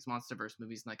making these MonsterVerse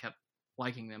movies and I kept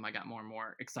liking them, I got more and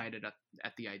more excited at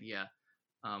the idea.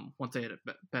 Once I had a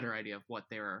better idea of what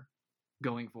they were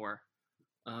going for.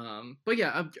 But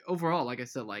yeah, overall, like I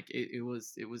said, like it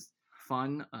was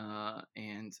fun.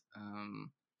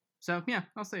 So yeah,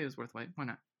 I'll say it was worth wait. Why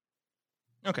not?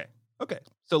 Okay.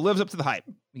 So lives up to the hype.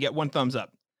 You get 1 thumbs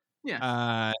up.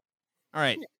 Yeah. All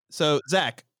right. So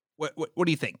Zach, what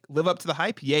do you think? Live up to the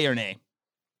hype? Yay or nay?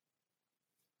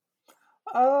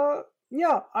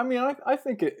 Yeah. I mean, I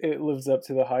think it lives up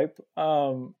to the hype.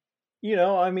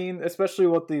 I mean, especially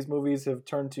what these movies have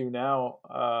turned to now.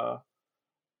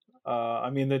 I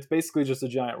mean, it's basically just a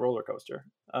giant roller coaster.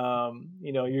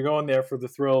 You're going there for the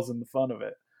thrills and the fun of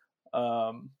it.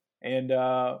 I'm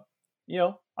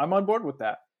on board with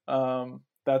that.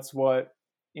 That's what,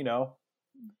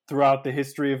 throughout the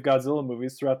history of Godzilla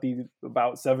movies, throughout the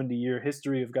about 70-year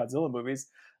history of Godzilla movies,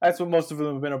 that's what most of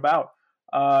them have been about.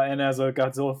 And as a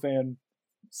Godzilla fan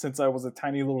since I was a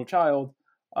tiny little child,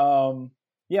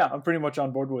 yeah, I'm pretty much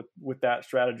on board with that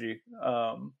strategy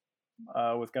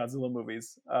with Godzilla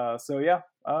movies. So yeah,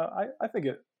 I think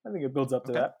it builds up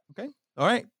to that. Okay. All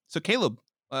right. So Caleb,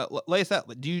 lay us out.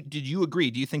 Did you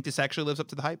agree? Do you think this actually lives up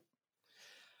to the hype?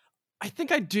 I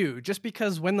think I do, just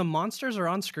because when the monsters are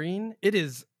on screen, it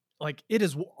is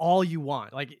all you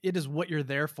want. Like, it is what you're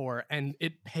there for, and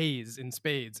it pays in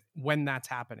spades when that's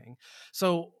happening.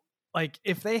 So, like,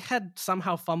 if they had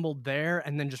somehow fumbled there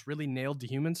and then just really nailed the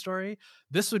human story,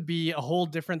 this would be a whole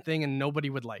different thing and nobody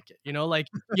would like it. Like,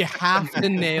 you have to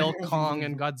nail Kong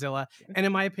and Godzilla. And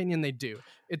in my opinion, they do.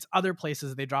 It's other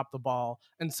places they drop the ball.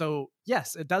 And so,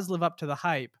 yes, it does live up to the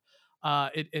hype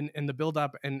and the build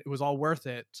up, and it was all worth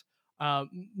it.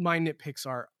 My nitpicks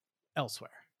are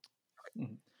elsewhere.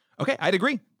 Okay, I'd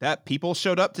agree that people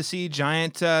showed up to see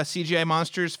giant CGI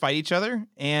monsters fight each other,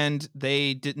 and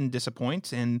they didn't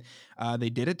disappoint. And they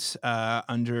did it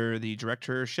under the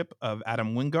directorship of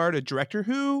Adam Wingard, a director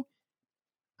who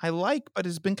I like, but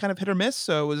has been kind of hit or miss.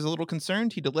 So I was a little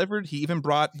concerned. He delivered. He even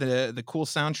brought the cool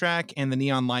soundtrack and the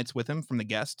neon lights with him from the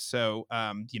guest. So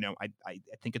I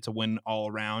think it's a win all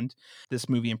around. This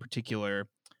movie in particular.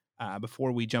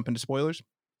 Before we jump into spoilers.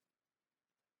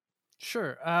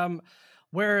 Sure.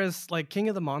 Whereas like King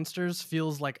of the Monsters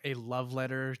feels like a love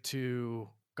letter to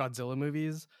Godzilla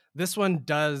movies, this one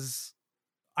does,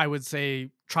 I would say,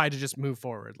 try to just move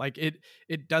forward. Like it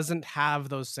doesn't have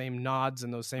those same nods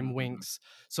and those same winks.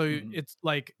 So it's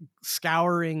like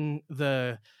scouring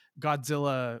the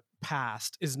Godzilla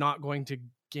past is not going to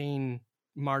gain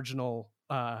marginal,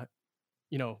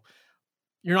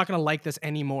 you're not going to like this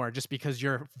anymore just because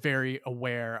you're very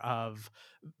aware of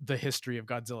the history of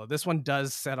Godzilla. This one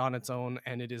does set on its own,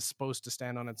 and it is supposed to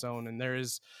stand on its own, and there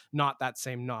is not that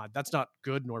same nod. That's not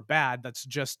good nor bad. That's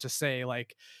just to say,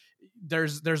 like,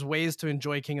 there's ways to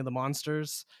enjoy King of the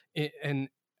Monsters and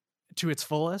to its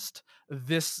fullest.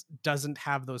 This doesn't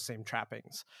have those same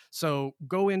trappings. So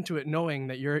go into it knowing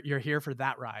that you're here for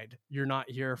that ride. You're not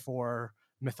here for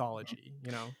mythology,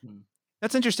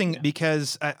 That's interesting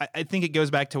because I think it goes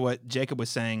back to what Jacob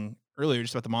was saying earlier,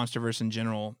 just about the MonsterVerse in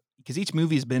general, because each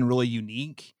movie has been really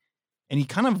unique and you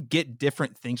kind of get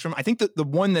different things from. I think that the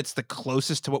one that's the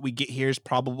closest to what we get here is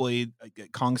probably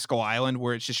Kong Skull Island,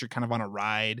 where it's just you're kind of on a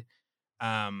ride.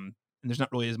 And there's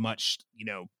not really as much,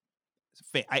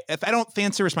 if I don't,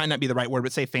 fan service might not be the right word,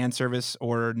 but say fan service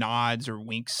or nods or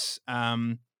winks.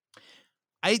 The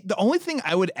only thing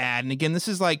I would add, and again, this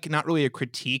is like not really a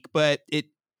critique, but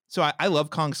so I love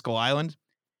Kong Skull Island,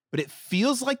 but it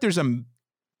feels like there's a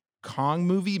Kong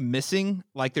movie missing.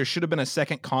 Like there should have been a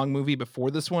second Kong movie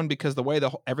before this one, because the way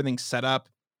everything's set up,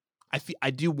 I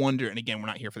do wonder. And again, we're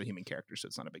not here for the human characters, so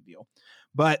it's not a big deal.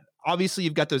 But obviously,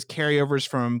 you've got those carryovers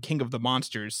from King of the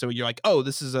Monsters, so you're like, oh,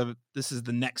 this is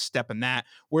the next step in that.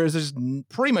 Whereas there's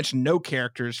pretty much no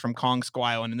characters from Kong Skull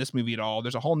Island in this movie at all.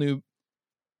 There's a whole new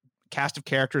cast of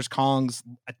characters. Kong's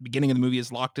at the beginning of the movie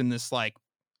is locked in this like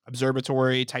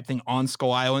observatory type thing on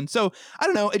Skull Island. So I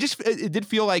don't know. It did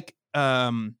feel like,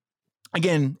 again,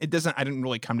 I didn't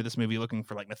really come to this movie looking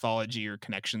for like mythology or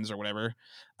connections or whatever.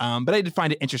 But I did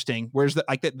find it interesting. Whereas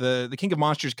the King of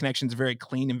Monsters connection is very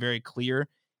clean and very clear.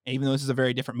 And even though this is a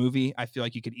very different movie, I feel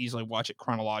like you could easily watch it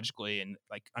chronologically and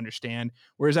like understand.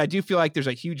 Whereas I do feel like there's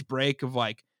a huge break of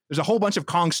like, there's a whole bunch of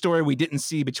Kong story we didn't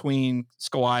see between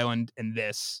Skull Island and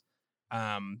this.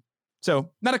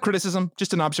 So not a criticism,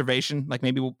 just an observation. Like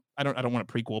maybe I don't want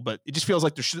a prequel, but it just feels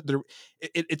like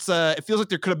it feels like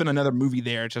there could have been another movie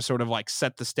there to sort of like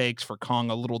set the stakes for Kong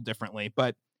a little differently.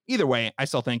 But either way, I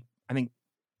think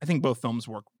I think both films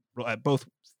work. Both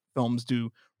films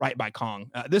do right by Kong.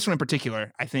 This one in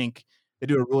particular, I think they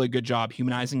do a really good job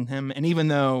humanizing him. And even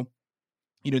though,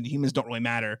 the humans don't really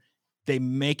matter, they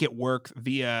make it work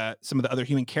via some of the other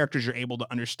human characters. You're able to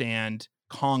understand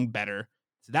Kong better.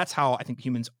 So that's how I think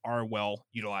humans are well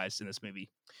utilized in this movie.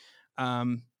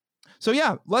 So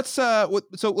yeah, let's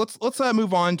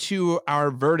move on to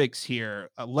our verdicts here.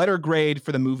 A letter grade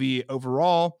for the movie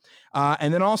overall,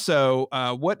 and then also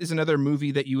what is another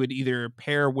movie that you would either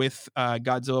pair with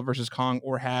Godzilla versus Kong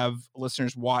or have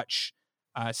listeners watch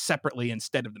separately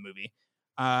instead of the movie.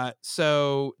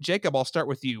 So Jacob, I'll start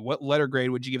with you. What letter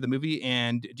grade would you give the movie,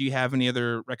 and do you have any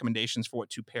other recommendations for what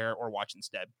to pair or watch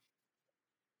instead?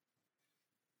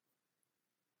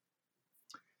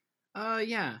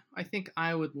 Yeah, I think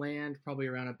I would land probably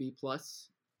around a B plus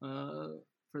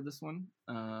for this one.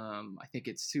 I think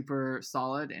it's super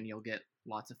solid, and you'll get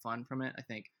lots of fun from it. I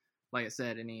think, like I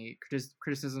said, any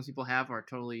criticisms people have are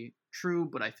totally true,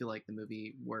 but I feel like the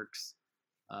movie works.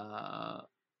 I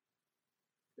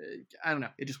don't know,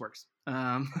 it just works.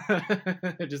 And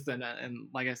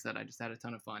like I said, I just had a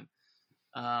ton of fun.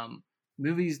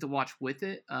 Movies to watch with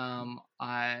it,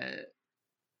 I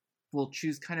will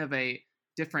choose kind of a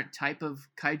different type of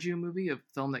kaiju movie, a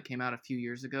film that came out a few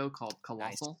years ago called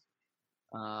Colossal,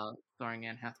 starring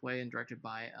Anne Hathaway and directed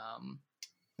by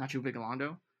Nacho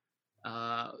Vigalondo,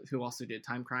 who also did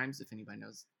Time Crimes, if anybody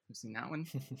knows who's seen that one.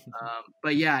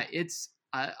 But yeah,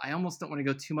 I almost don't want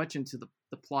to go too much into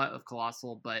the plot of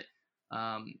Colossal, but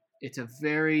it's a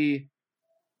very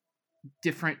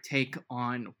different take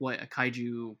on what a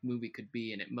kaiju movie could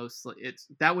be, and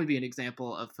that would be an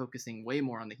example of focusing way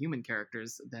more on the human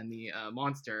characters than the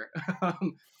monster.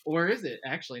 Or is it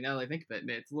actually? Now that I think of it,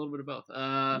 it's a little bit of both.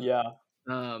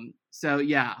 So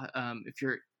yeah, if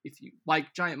you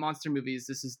like giant monster movies,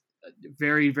 this is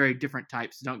very, very different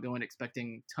types. Don't go in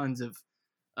expecting tons of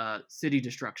city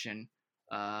destruction,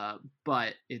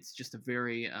 but it's just a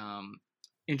very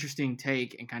interesting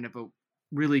take and kind of a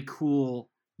really cool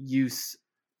use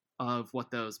of what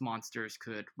those monsters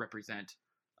could represent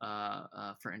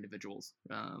for individuals.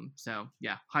 So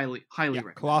yeah, highly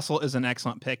recommend. Colossal is an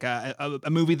excellent pick. A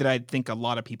movie that I think a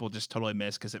lot of people just totally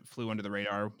miss because it flew under the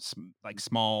radar, like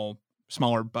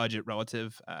smaller budget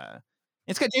relative.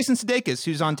 It's got Jason Sudeikis,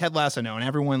 who's on Ted Lasso now, and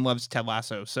everyone loves Ted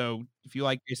Lasso. So if you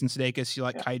like Jason Sudeikis, you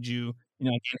like kaiju,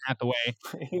 Anne Hathaway.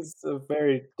 He's a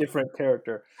very different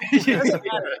character. Yeah.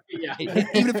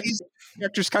 Even if his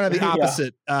character's kind of the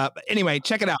opposite. But anyway,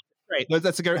 check it out. Great.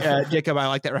 That's a good Jacob. I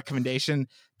like that recommendation.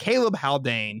 Caleb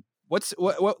Haldane, what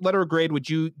letter grade would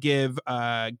you give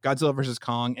Godzilla versus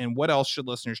Kong, and what else should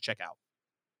listeners check out?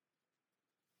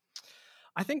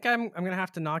 I think I'm gonna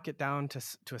have to knock it down to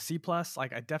a C plus.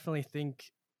 Like, I definitely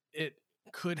think it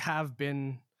could have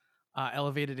been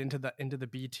elevated into the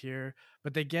B tier,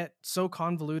 but they get so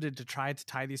convoluted to try to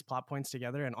tie these plot points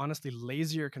together, and honestly,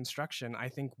 lazier construction I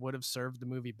think would have served the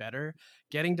movie better.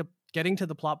 Getting to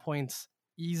the plot points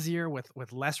easier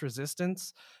with less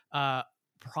resistance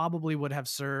probably would have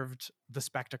served the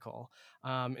spectacle.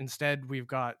 Instead, we've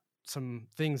got some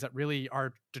things that really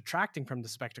are detracting from the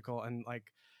spectacle, and like,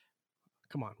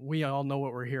 come on, we all know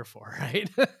what we're here for, right?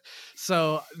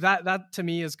 So that to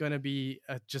me is going to be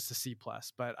just a C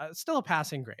plus, but still a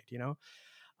passing grade,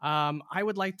 I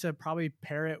would like to probably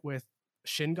pair it with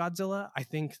Shin Godzilla. I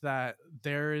think that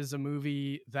there is a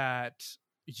movie that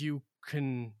you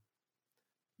can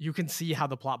see how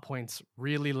the plot points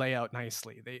really lay out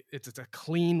nicely. It's a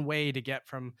clean way to get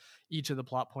from each of the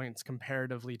plot points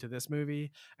comparatively to this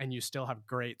movie, and you still have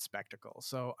great spectacle.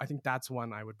 So I think that's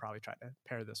one I would probably try to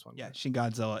pair this one with. Shin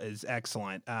Godzilla is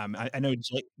excellent. I know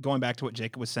going back to what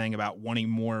Jacob was saying about wanting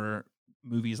more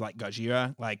movies like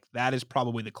Godzilla, like that is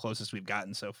probably the closest we've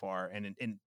gotten so far. And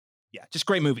yeah, just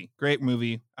great movie. It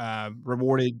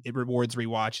rewards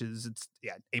rewatches. It's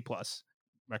A+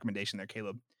 recommendation there,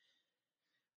 Caleb.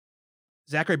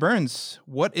 Zachary Burns,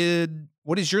 what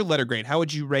is your letter grade? How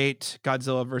would you rate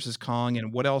Godzilla versus Kong,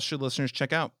 and what else should listeners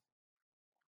check out?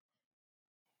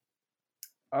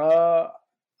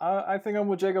 I think I'm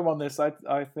with Jacob on this.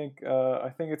 I think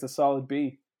it's a solid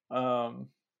B. Again,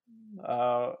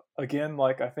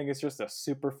 like, I think it's just a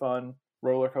super fun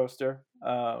roller coaster.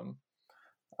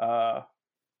 That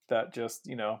just,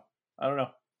 I don't know,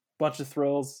 bunch of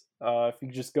thrills. If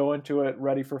you just go into it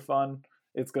ready for fun,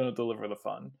 it's going to deliver the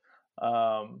fun.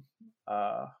 And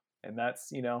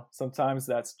that's, sometimes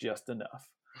that's just enough.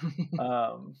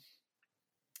 And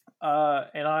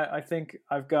I think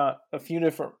I've got a few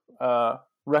different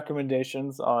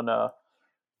recommendations on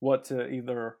what to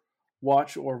either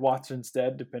watch or watch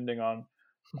instead, depending on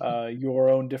your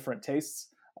own different tastes.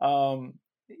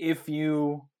 If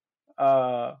you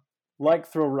like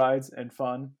thrill rides and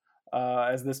fun,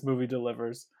 as this movie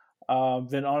delivers,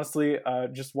 then honestly,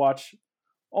 just watch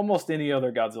almost any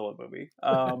other Godzilla movie,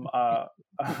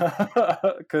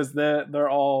 because they're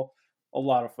all a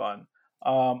lot of fun.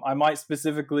 I might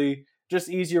specifically just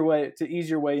ease your way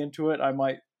into it. I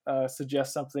might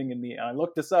suggest something I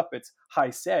looked this up. It's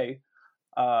Heisei,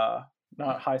 not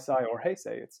Heisei or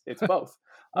Heisei. It's both.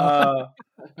 I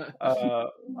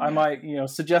might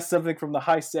suggest something from the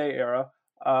Heisei era,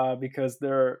 because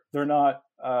they're not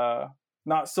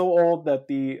so old that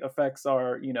the effects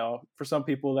are, for some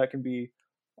people that can be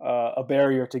a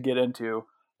barrier to get into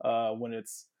when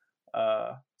it's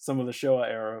some of the Showa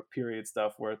era period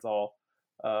stuff where it's all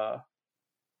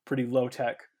pretty low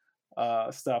tech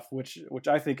stuff, which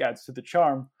I think adds to the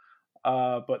charm.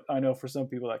 But I know for some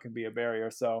people that can be a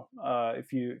barrier. So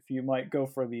if you might go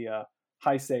for the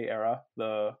Heisei era,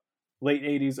 the late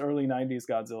 80s, early 90s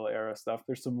Godzilla era stuff,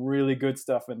 there's some really good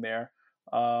stuff in there,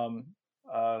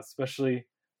 especially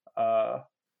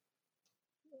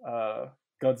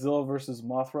Godzilla versus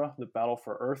Mothra, the Battle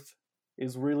for Earth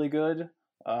is really good,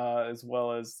 as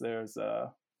well as there's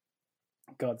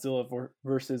Godzilla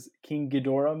versus King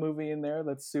Ghidorah movie in there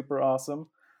that's super awesome,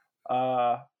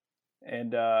 and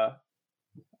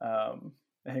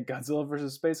Godzilla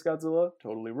versus Space Godzilla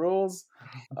totally rules.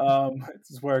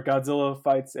 It's where Godzilla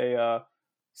fights a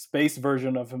space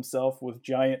version of himself with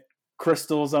giant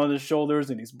crystals on his shoulders,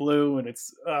 and he's blue, and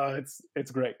it's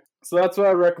great. So that's what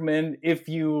I recommend if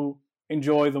you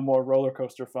enjoy the more roller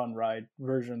coaster fun ride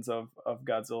versions of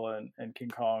Godzilla and King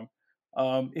Kong.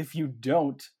 If you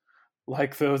don't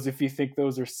like those, if you think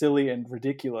those are silly and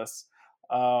ridiculous,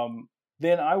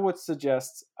 then I would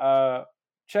suggest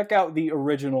check out the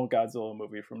original Godzilla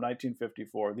movie from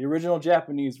 1954, the original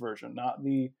Japanese version, not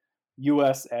the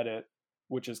US edit,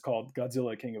 which is called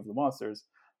Godzilla King of the Monsters.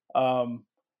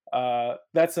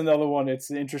 That's another one.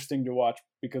 It's interesting to watch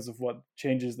because of what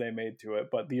changes they made to it.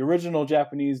 But the original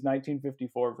Japanese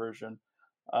 1954 version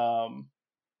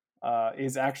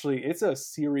is actually, it's a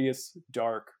serious,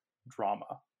 dark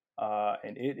drama.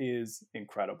 And it is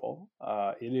incredible.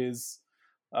 It is,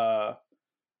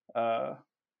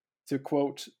 to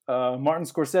quote Martin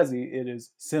Scorsese, it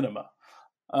is cinema.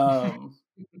 And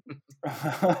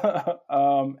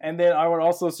then I would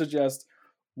also suggest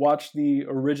watch the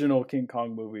original King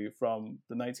Kong movie from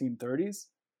the 1930s.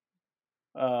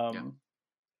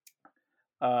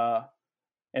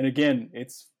 And again,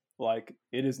 it's like,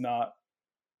 it is not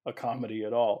a comedy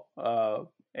at all.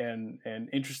 And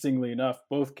interestingly enough,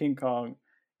 both King Kong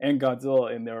and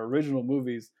Godzilla in their original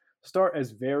movies start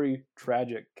as very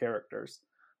tragic characters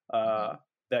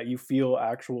that you feel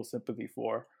actual sympathy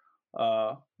for,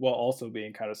 while also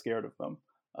being kind of scared of them.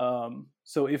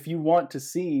 So if you want to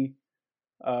see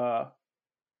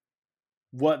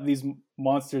what these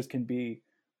monsters can be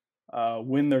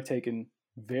when they're taken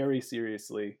very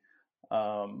seriously,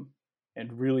 and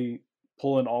really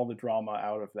pulling all the drama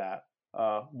out of that,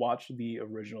 watch the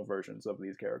original versions of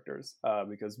these characters,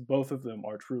 because both of them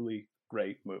are truly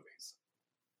great movies.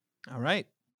 All right.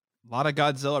 A lot of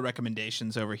Godzilla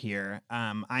recommendations over here.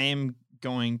 I am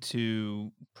going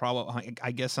to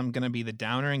I guess I'm going to be the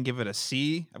downer and give it a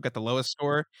C. I've got the lowest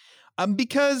score.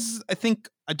 Because I think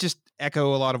I just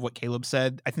echo a lot of what Caleb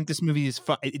said. I think this movie is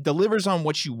fun. It delivers on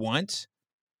what you want.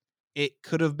 It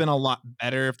could have been a lot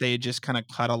better if they had just kind of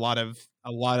cut a lot of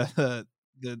the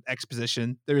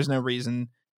exposition. There was no reason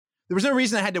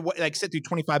I had to sit through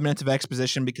 25 minutes of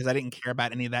exposition because I didn't care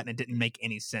about any of that and it didn't make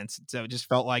any sense. So it just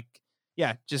felt like,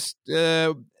 I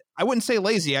wouldn't say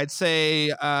lazy. I'd say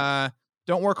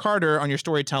don't work harder on your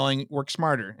storytelling, work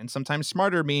smarter. And sometimes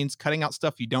smarter means cutting out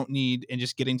stuff you don't need and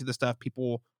just getting to the stuff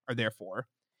people are there for.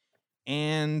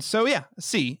 And so,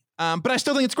 C. But I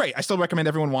still think it's great. I still recommend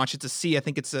everyone watch it. It's a C. I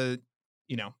think it's a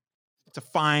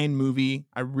fine movie.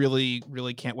 I really,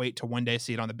 really can't wait to one day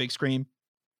see it on the big screen.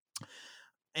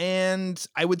 And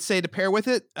I would say to pair with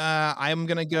it, I'm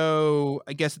going to go,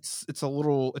 I guess it's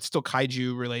still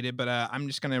kaiju related, but I'm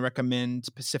just going to recommend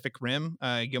Pacific Rim,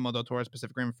 Guillermo del Toro's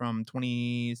Pacific Rim from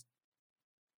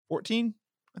 2014,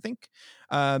 I think,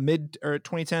 mid or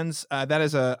 2010s. That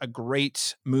is a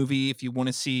great movie if you want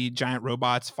to see giant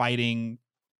robots fighting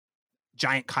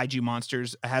giant kaiju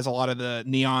monsters. It has a lot of the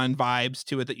neon vibes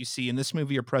to it that you see in this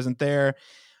movie are present there.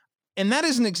 And that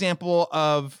is an example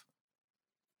of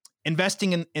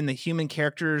investing in the human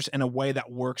characters in a way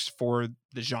that works for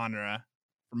the genre,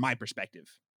 from my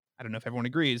perspective. I don't know if everyone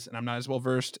agrees, and I'm not as well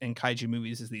versed in kaiju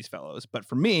movies as these fellows, but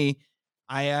for me,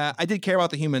 I did care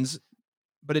about the humans,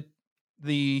 but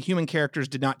the human characters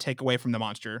did not take away from the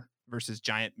monster versus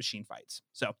giant machine fights.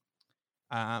 So,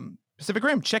 Pacific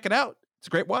Rim, check it out. It's a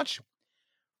great watch.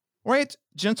 All right,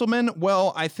 gentlemen.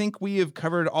 Well, I think we have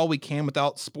covered all we can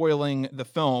without spoiling the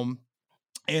film.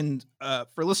 And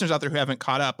for listeners out there who haven't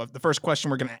caught up, the first question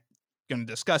we're going to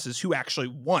discuss is who actually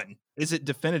won. Is it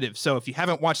definitive? So if you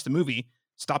haven't watched the movie,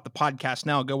 stop the podcast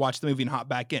now, go watch the movie and hop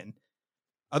back in.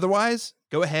 Otherwise,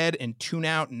 go ahead and tune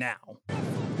out now.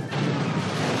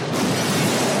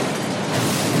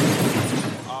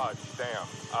 Damn.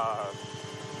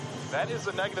 That is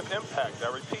a negative impact.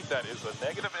 I repeat, that is a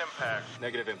negative impact.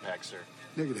 Negative impact, sir.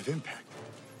 Negative impact?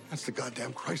 That's the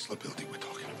goddamn Chrysler building we're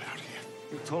talking about here.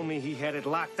 You told me he had it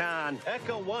locked on.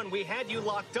 Echo 1, we had you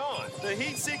locked on. The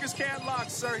heat seekers can't lock,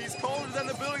 sir. He's colder than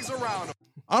the buildings around him.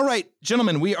 All right,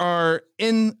 gentlemen, we are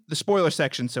in the spoiler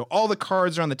section, so all the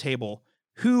cards are on the table.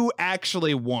 Who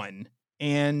actually won?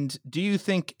 And do you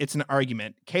think it's an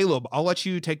argument? Caleb, I'll let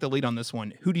you take the lead on this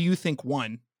one. Who do you think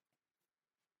won?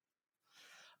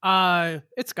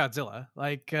 It's Godzilla.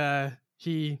 Like,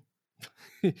 he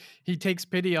he takes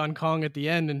pity on Kong at the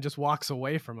end and just walks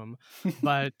away from him.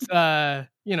 But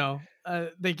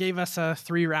they gave us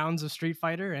 3 rounds of Street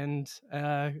Fighter, and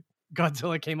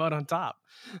Godzilla came out on top.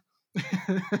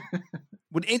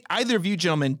 Would either of you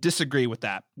gentlemen disagree with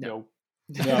that? No.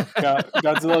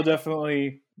 Godzilla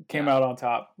definitely came out on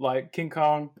top. Like, King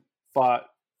Kong fought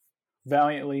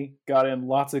valiantly, got in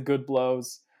lots of good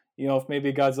blows. If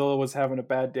maybe Godzilla was having a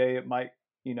bad day, it might,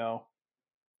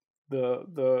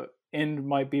 the end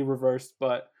might be reversed,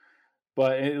 but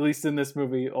at least in this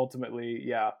movie,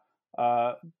 ultimately,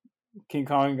 King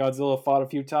Kong and Godzilla fought a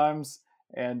few times,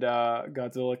 and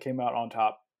Godzilla came out on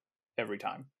top every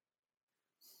time.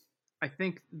 I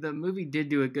think the movie did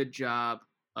do a good job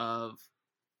of,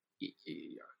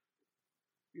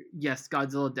 yes,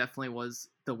 Godzilla definitely was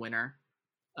the winner.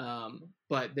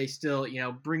 But they still,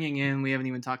 bringing in, we haven't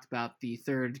even talked about the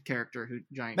third character who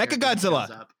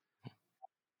Mechagodzilla.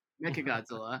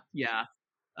 Mechagodzilla, yeah.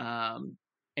 And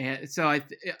so I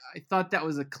thought that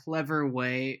was a clever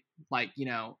way, like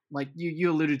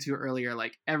you alluded to earlier,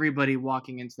 like everybody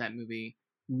walking into that movie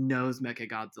knows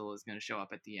Mechagodzilla is going to show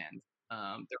up at the end.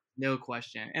 There's no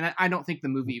question, and I don't think the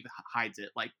movie hides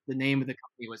it. Like, the name of the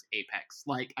company was Apex.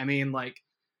 Like, I mean, like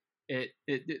the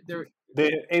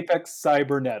Apex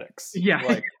Cybernetics. Yeah,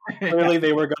 like clearly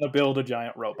they were going to build a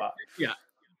giant robot. Yeah.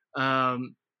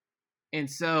 And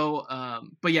so,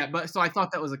 so I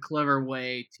thought that was a clever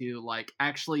way to like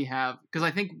actually have, because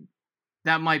I think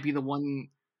that might be the one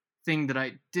thing that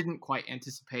I didn't quite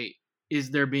anticipate,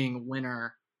 is there being a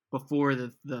winner before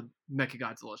the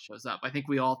Mechagodzilla shows up. I think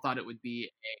we all thought it would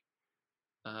be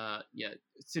a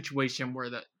situation where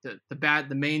the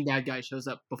main bad guy shows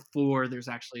up before there's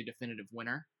actually a definitive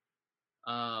winner.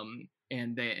 And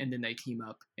then they team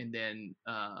up, and then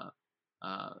and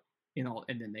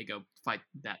then they go fight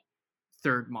that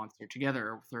third monster together,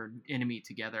 or third enemy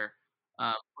together.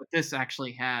 But this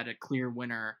actually had a clear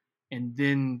winner, and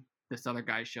then this other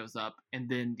guy shows up, and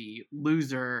then the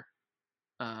loser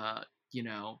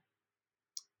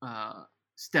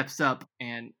steps up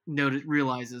and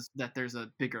realizes that there's a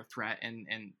bigger threat, and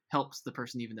helps the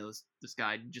person, even though this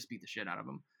guy just beat the shit out of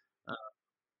him.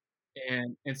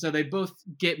 And so they both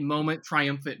get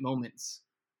triumphant moments.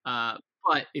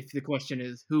 But if the question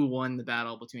is who won the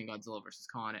battle between Godzilla versus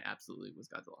Kong, it absolutely was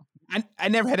Godzilla. I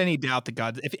never had any doubt that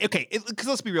because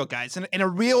let's be real, guys. In a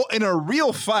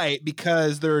real fight,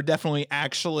 because there are definitely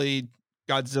actually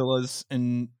Godzillas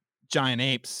and giant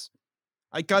apes.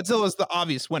 Like, Godzilla's the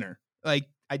obvious winner. Like,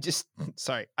 I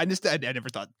never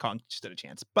thought Kong stood a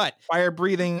chance. But fire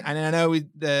breathing, and I know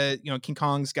King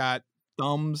Kong's got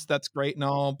thumbs, that's great and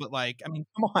all, but like, I mean,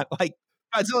 come on, like,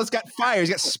 Godzilla's got fire, he's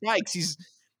got spikes, he's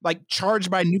like charged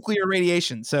by nuclear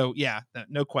radiation. So yeah,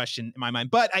 no question in my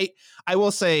mind. But I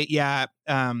will say, Zach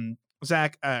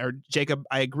or Jacob,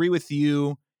 I agree with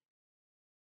you.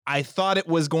 I thought it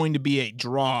was going to be a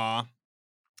draw,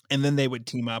 and then they would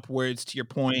team up. Whereas, to your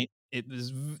point,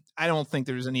 I don't think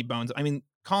there's any bones. I mean,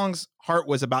 Kong's heart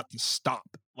was about to stop.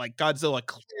 Like, Godzilla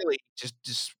clearly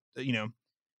just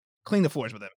clean the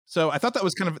floors with him. So I thought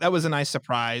that was a nice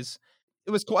surprise.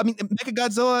 It was cool. I mean,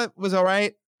 Mechagodzilla was all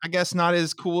right. I guess not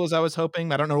as cool as I was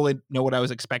hoping. I don't really know what I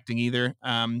was expecting either.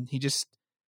 He just,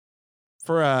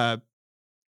 for a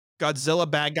Godzilla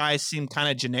bad guy, seemed kind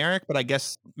of generic, but I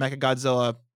guess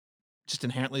Mechagodzilla just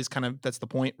inherently is that's the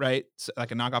point, right? So,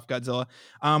 like a knockoff Godzilla.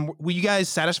 Were you guys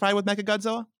satisfied with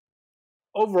Mechagodzilla?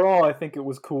 Overall, I think it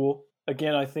was cool.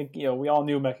 Again, I think, we all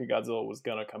knew Mechagodzilla was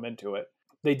going to come into it.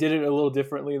 They did it a little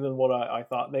differently than what I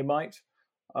thought they might.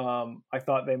 I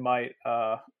thought they might,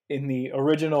 in the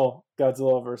original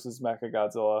Godzilla versus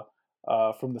Mechagodzilla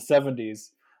from the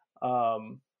 70s,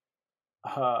 I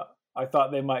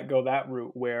thought they might go that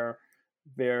route where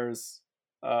there's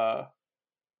Godzilla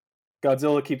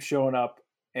keeps showing up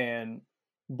and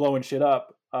blowing shit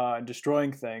up and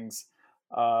destroying things.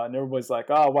 And everybody's like,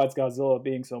 oh, why's Godzilla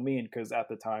being so mean? Because at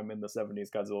the time in the 70s,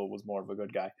 Godzilla was more of a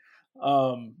good guy.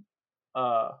 And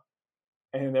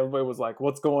everybody was like,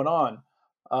 what's going on?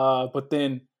 But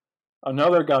then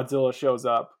another Godzilla shows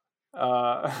up.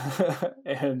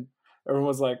 And everyone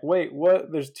was like, wait,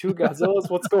 what? There's two Godzillas?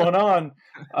 What's going on?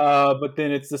 But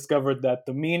then it's discovered that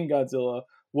the mean Godzilla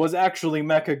was actually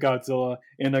Mecha Godzilla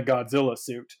in a Godzilla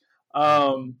suit.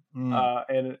 And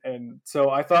so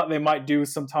I thought they might do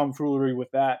some tomfoolery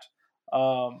with that,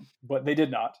 but they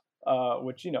did not,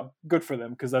 which, good for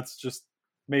them, because that's just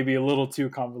maybe a little too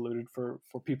convoluted for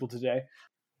people today.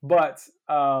 But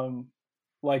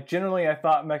generally, I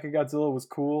thought Mechagodzilla was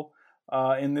cool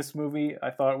in this movie.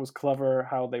 I thought it was clever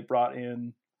how they brought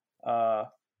in the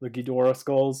Ghidorah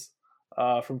skulls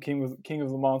from King of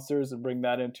the Monsters and bring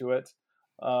that into it.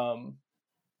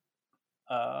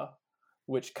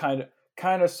 Which kind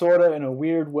of sort of in a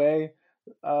weird way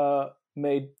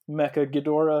made Mecha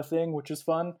Ghidorah a thing, which is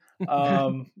fun.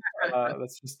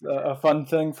 That's just a fun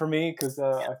thing for me, because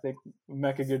I think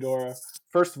Mecha Ghidorah,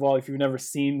 first of all, if you've never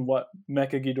seen what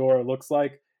Mecha Ghidorah looks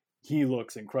like, he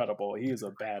looks incredible. He is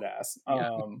a badass.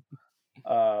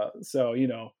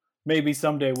 So maybe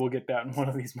someday we'll get that in one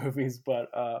of these movies,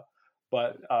 but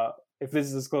if this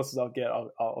is as close as I'll get,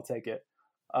 I'll take it.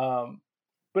 But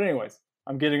anyways,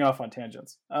 I'm getting off on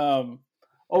tangents.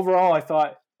 Overall, I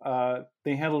thought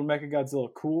they handled Mechagodzilla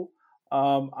cool.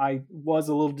 I was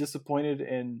a little disappointed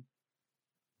in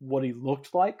what he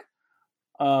looked like,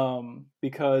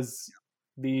 because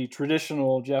the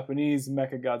traditional Japanese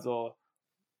Mechagodzilla,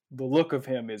 the look of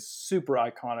him is super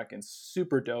iconic and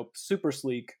super dope, super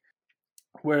sleek,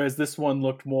 whereas this one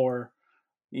looked more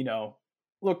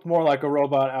like a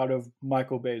robot out of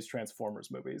Michael Bay's Transformers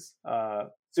movies.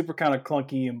 Super kind of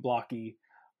clunky and blocky.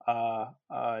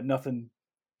 Nothing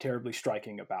terribly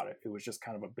striking about it. It was just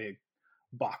kind of a big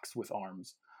box with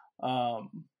arms. So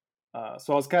I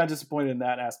was kind of disappointed in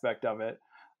that aspect of it.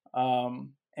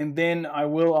 And then I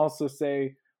will also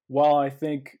say, while I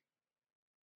think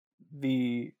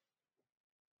the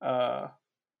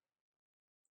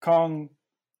Kong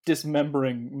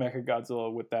dismembering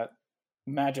Mechagodzilla with that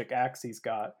magic axe he's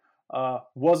got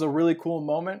was a really cool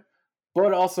moment,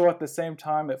 but also at the same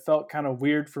time it felt kind of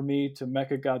weird for me to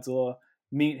Mechagodzilla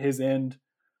meet his end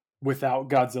without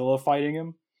Godzilla fighting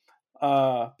him,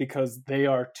 because they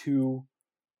are two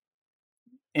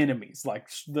enemies. Like,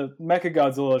 the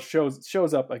Mechagodzilla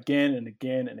shows up again and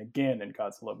again and again in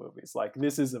Godzilla movies. Like,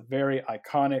 this is a very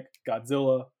iconic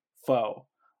Godzilla foe,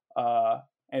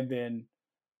 and then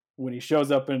when he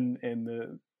shows up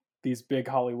in these big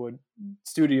Hollywood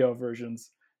studio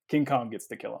versions, King Kong gets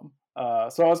to kill him.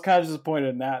 So I was kind of disappointed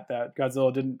in that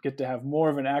Godzilla didn't get to have more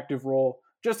of an active role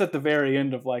just at the very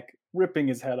end of like ripping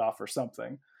his head off or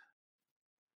something.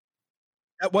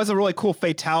 That was a really cool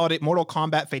fatality, Mortal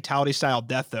Kombat fatality style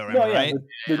death, though, right?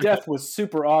 The death was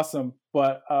super awesome,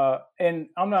 but and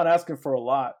I'm not asking for a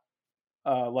lot.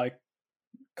 Like,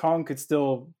 Kong could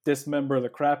still dismember the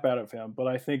crap out of him, but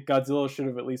I think Godzilla should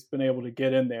have at least been able to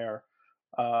get in there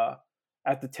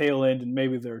at the tail end, and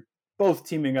maybe they're both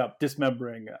teaming up,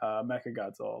 dismembering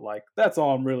Mechagodzilla. Like, that's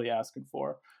all I'm really asking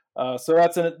for. So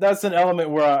that's an element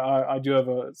where I do have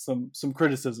some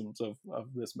criticisms of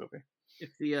this movie.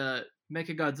 If the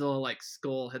Mechagodzilla like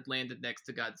skull had landed next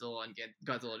to Godzilla, and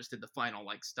Godzilla just did the final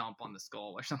like stomp on the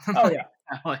skull or something. Oh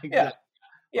like yeah, that.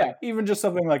 Yeah. Even just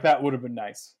something like that would have been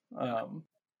nice. Or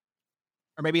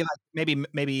maybe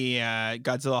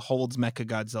Godzilla holds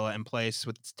Mechagodzilla in place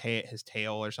with his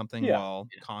tail or something, while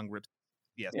Kong rips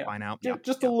spine out.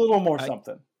 Just a little more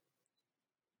something.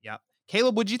 Yeah.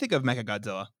 Caleb, what did you think of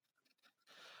Mechagodzilla?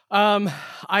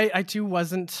 I too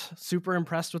wasn't super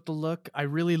impressed with the look. I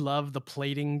really love the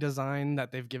plating design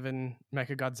that they've given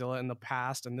Mechagodzilla in the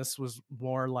past, and this was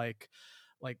more like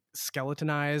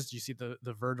skeletonized. You see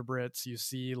the vertebrates, you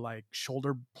see like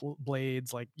shoulder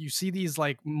blades, like you see these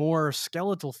like more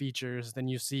skeletal features than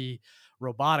you see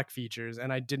robotic features,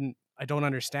 and I don't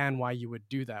understand why you would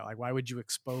do that. Like, why would you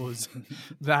expose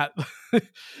that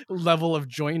level of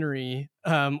joinery?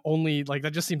 Only like,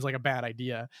 that just seems like a bad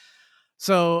idea.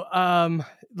 So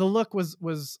the look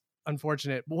was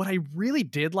unfortunate. But what I really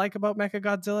did like about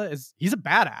Mechagodzilla is he's a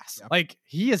badass. Yep. Like,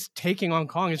 he is taking on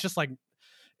Kong. It's just like,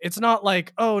 it's not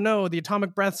like, oh no, the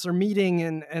atomic breaths are meeting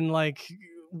and like,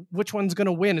 which one's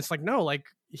gonna win? It's like, no, like,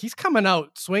 he's coming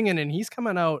out swinging, and he's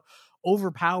coming out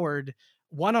overpowered.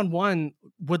 One-on-one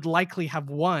would likely have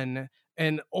won,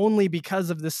 and only because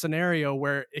of this scenario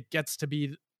where it gets to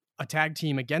be a tag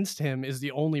team against him is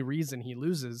the only reason he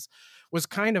loses was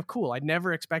kind of cool. I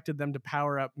never expected them to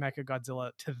power up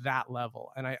Mechagodzilla to that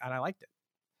level, and I liked it.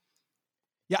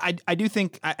 Yeah, I do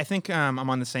think I think I'm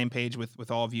on the same page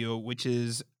with all of you, which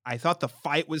is I thought the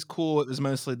fight was cool. It was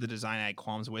mostly the design I had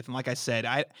qualms with, and like I said,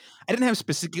 I didn't have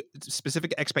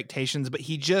specific expectations, but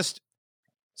he just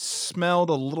smelled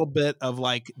a little bit of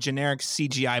like generic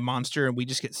CGI monster, and we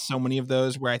just get so many of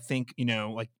those. Where I think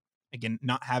like again,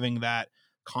 not having that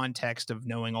context of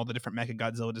knowing all the different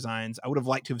Mechagodzilla designs, I would have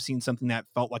liked to have seen something that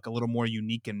felt like a little more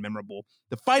unique and memorable.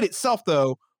 The fight itself,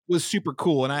 though, was super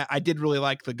cool, and I did really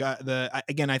like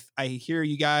again. I hear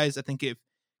you guys. I think if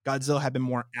Godzilla had been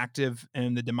more active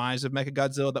in the demise of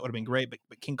Mechagodzilla, that would have been great. But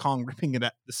King Kong ripping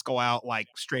the skull out like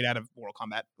straight out of Mortal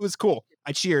Kombat, it was cool.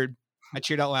 I cheered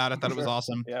out loud. I thought it was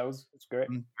awesome. Yeah, it's great.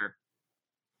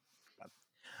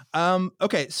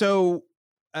 Okay, so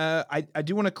I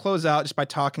do want to close out just by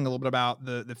talking a little bit about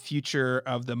the future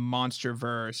of the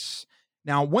MonsterVerse.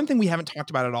 Now, one thing we haven't talked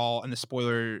about at all in the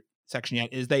spoiler section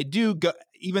yet is they do go,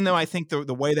 even though I think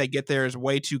the way they get there is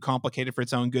way too complicated for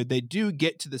its own good, they do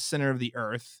get to the center of the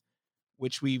earth,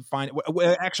 which we find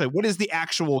actually, what is the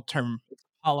actual term?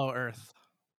 Hollow Earth.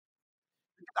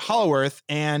 Hollow Earth,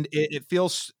 and it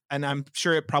feels, and I'm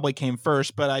sure it probably came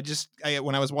first, but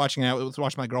when I was watching it, I was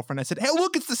watching my girlfriend. I said, "Hey,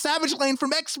 look, it's the Savage Lane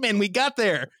from X-Men. We got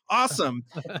there, awesome!"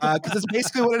 Because it's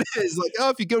basically what it is. Like,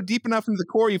 if you go deep enough into the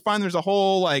core, you find there's a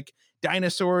whole like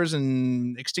dinosaurs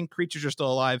and extinct creatures are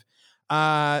still alive.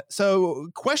 So,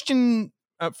 question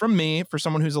from me for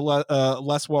someone who's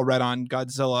less well read on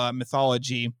Godzilla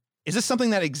mythology: is this something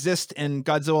that exists in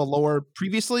Godzilla lore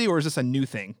previously, or is this a new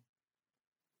thing?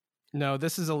 No,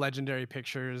 this is a Legendary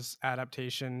Pictures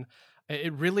adaptation.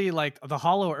 It really, like, the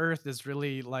Hollow Earth is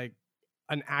really like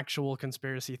an actual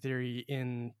conspiracy theory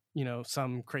in,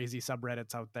 some crazy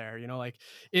subreddits out there. Like,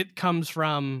 it comes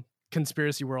from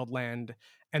Conspiracy World land,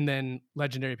 and then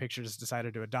Legendary Pictures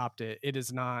decided to adopt it. It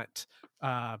is not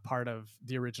part of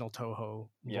the original Toho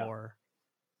lore.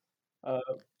 I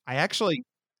actually,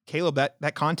 Caleb,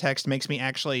 that context makes me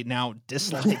actually now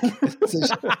dislike.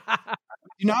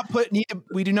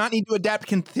 We do not need to adapt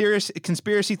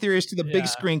conspiracy theories to the big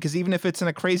screen, because even if it's in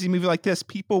a crazy movie like this,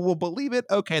 people will believe it.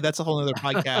 Okay, that's a whole other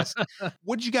podcast.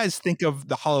 What did you guys think of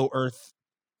the Hollow Earth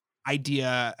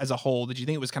idea as a whole? Did you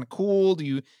think it was kind of cool? Do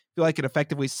you feel like it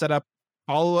effectively set up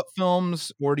follow-up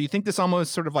films, or do you think this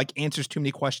almost sort of like answers too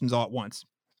many questions all at once?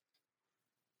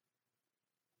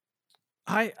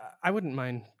 I wouldn't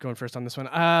mind going first on this one.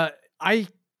 I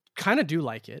kind of do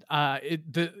like it.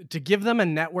 To give them a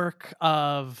network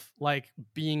of like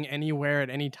being anywhere at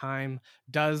any time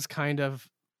does kind of,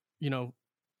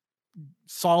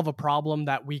 solve a problem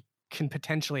that we can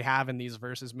potentially have in these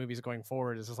versus movies going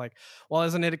forward. Is just like, well,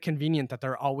 isn't it convenient that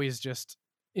they're always just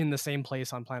in the same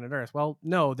place on planet Earth? Well,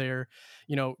 no, they're,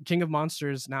 King of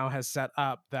Monsters now has set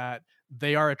up that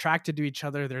they are attracted to each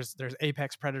other. There's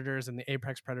apex predators, and the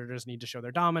apex predators need to show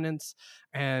their dominance,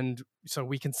 and so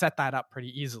we can set that up pretty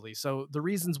easily. So the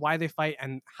reasons why they fight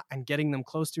and getting them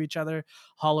close to each other,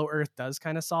 Hollow Earth does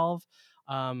kind of solve.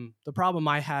 The problem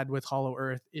I had with Hollow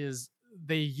Earth is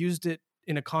they used it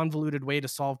in a convoluted way to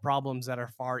solve problems that are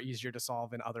far easier to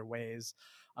solve in other ways.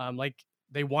 Like,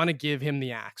 they want to give him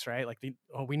the axe, right? Like,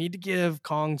 we need to give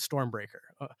Kong Stormbreaker.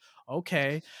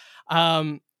 Okay.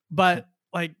 But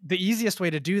like, the easiest way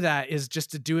to do that is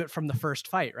just to do it from the first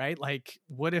fight, right? Like,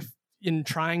 what if in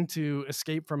trying to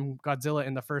escape from Godzilla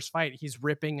in the first fight, he's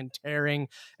ripping and tearing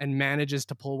and manages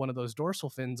to pull one of those dorsal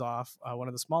fins off, one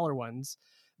of the smaller ones?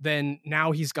 Then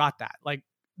now he's got that. Like,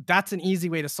 that's an easy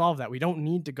way to solve that. We don't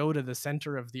need to go to the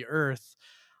center of the earth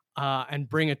and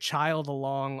bring a child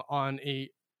along on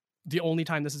the only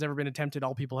time this has ever been attempted,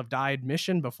 all people have died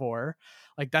mission before.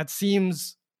 Like, that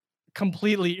seems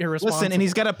completely irresponsible. Listen, and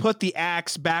he's got to put the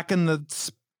axe back in the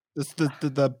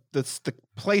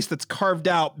place that's carved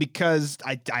out, because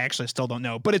I actually still don't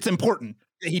know, but it's important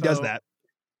that he does that.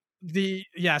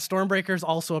 Stormbreaker is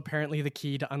also apparently the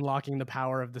key to unlocking the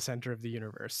power of the center of the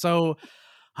universe. So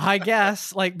I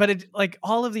guess, but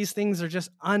all of these things are just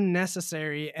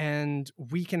unnecessary, and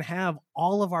we can have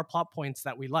all of our plot points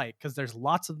that we like, because there's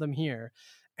lots of them here,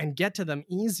 and get to them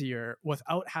easier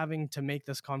without having to make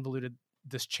this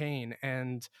chain.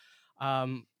 And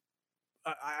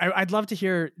I'd love to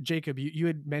hear, Jacob, you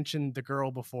had mentioned the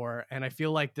girl before, and I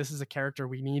feel like this is a character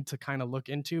we need to kind of look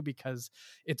into, because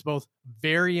it's both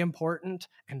very important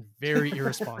and very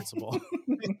irresponsible.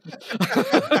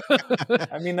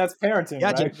 I mean, that's parenting,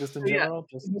 right? Just in general.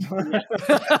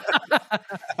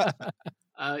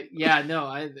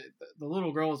 The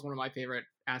little girl is one of my favorite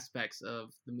aspects of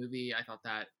the movie. I thought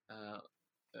that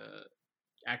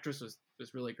actress was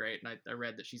really great, and I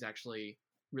read that she's actually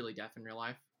really deaf in real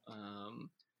life. And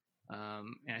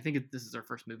I think this is her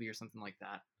first movie or something like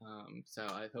that. So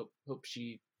I hope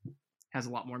she has a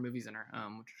lot more movies in her,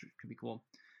 which could be cool.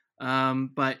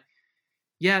 But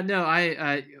yeah, no,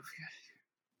 I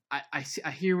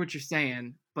hear what you're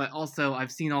saying, but also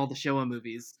I've seen all the Showa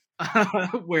movies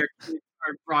where kids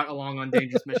are brought along on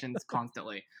dangerous missions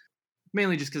constantly.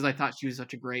 Mainly just because I thought she was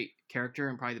such a great character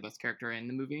and probably the best character in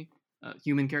the movie,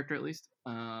 human character at least.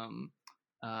 And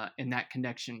that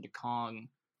connection to Kong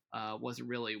was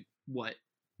really what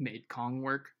made Kong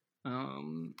work.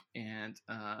 And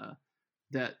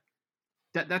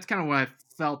that's kind of what I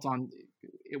felt on.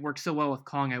 It worked so well with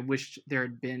Kong. I wish there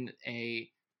had been a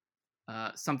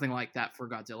something like that for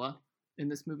Godzilla in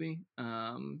this movie.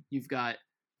 You've got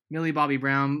Millie Bobby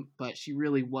Brown, but she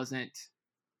really wasn't.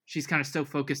 She's kind of so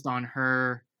focused on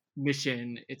her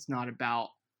mission. It's not about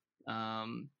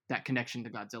that connection to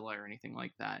Godzilla or anything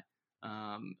like that.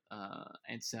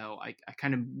 And so I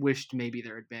kind of wished maybe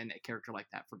there had been a character like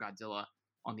that for Godzilla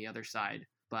on the other side.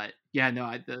 But yeah, no,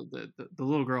 the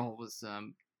little girl was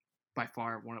by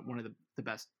far one of the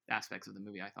best aspects of the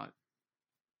movie, I thought.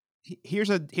 Here's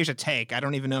a take. I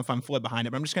don't even know if I'm fully behind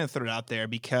it, but I'm just going to throw it out there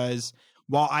because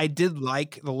while I did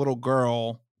like the little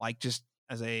girl, like just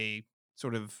as a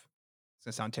sort of, it's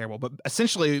going to sound terrible, but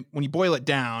essentially when you boil it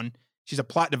down, she's a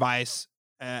plot device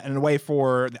and a way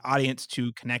for the audience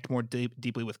to connect more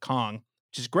deeply with Kong,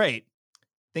 which is great.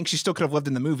 I think she still could have lived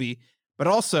in the movie, but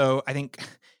also I think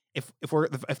if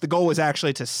the goal was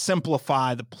actually to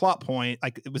simplify the plot point,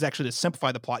 like it was actually to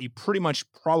simplify the plot, you pretty much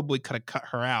probably could have cut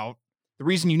her out. The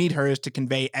reason you need her is to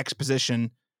convey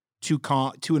exposition to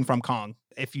and from Kong.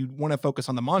 If you want to focus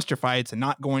on the monster fights and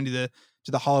not going to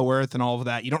the Hollow Earth and all of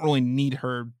that, you don't really need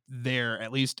her there,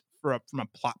 at least from a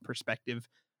plot perspective.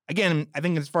 Again, I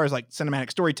think as far as like cinematic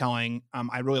storytelling,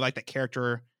 I really like that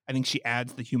character. I think she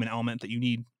adds the human element that you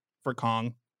need for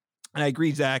Kong. And I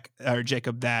agree,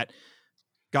 Jacob, that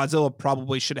Godzilla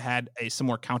probably should have had a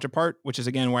similar counterpart, which is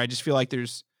again where I just feel like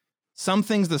there's some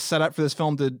things the setup for this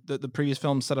film the previous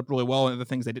film set up really well, and other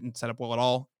things they didn't set up well at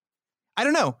all. I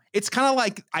don't know. It's kind of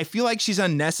like I feel like she's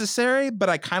unnecessary, but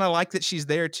I kind of like that she's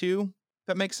there too. If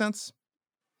that makes sense.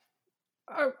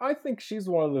 I think she's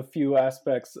one of the few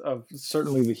aspects of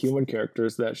certainly the human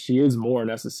characters that she is more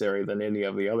necessary than any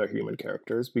of the other human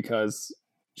characters because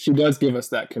she does give us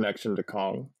that connection to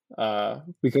Kong.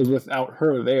 Because without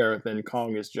her there, then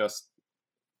Kong is just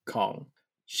Kong.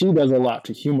 She does a lot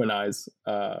to humanize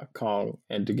Kong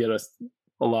and to get us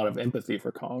a lot of empathy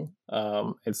for Kong.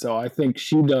 And so I think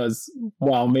she does,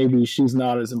 while maybe she's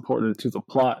not as important to the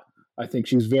plot, I think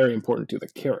she's very important to the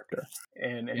character.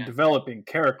 And developing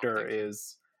character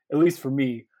is, at least for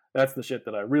me, that's the shit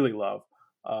that I really love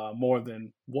more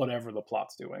than whatever the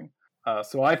plot's doing.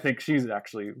 So I think she's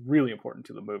actually really important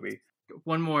to the movie.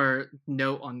 One more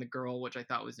note on the girl, which I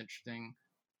thought was interesting,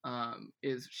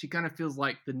 is she kind of feels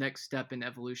like the next step in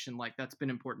evolution. Like that's been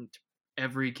important to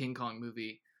every King Kong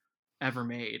movie ever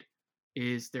made.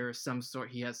 Is there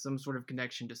he has some sort of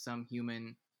connection to some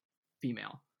human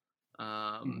female,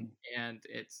 and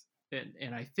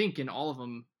I think in all of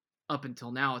them up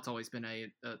until now, it's always been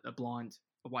a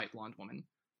white blonde woman,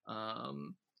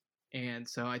 and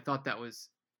so I thought that was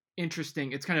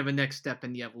interesting. It's kind of a next step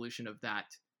in the evolution of that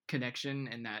connection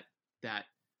and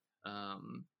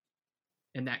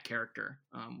that character,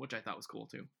 which I thought was cool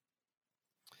too.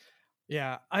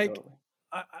 Yeah, I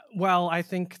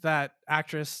think that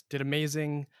actress did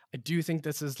amazing. I do think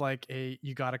this is like a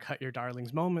you gotta cut your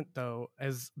darlings moment, though,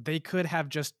 as they could have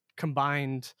just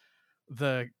combined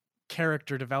the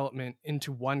character development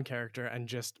into one character and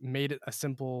just made it a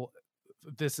simple,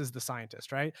 this is the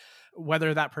scientist, right?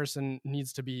 Whether that person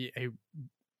needs to be a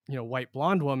white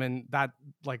blonde woman, that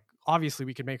like obviously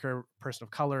we could make her a person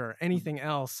of color or anything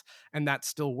else, and that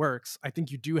still works. I think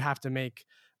you do have to make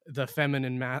the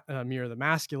feminine mirror the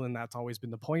masculine. That's always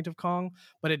been the point of Kong,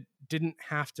 but it didn't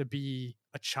have to be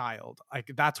a child.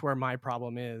 Like that's where my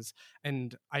problem is.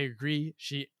 And I agree,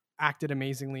 she acted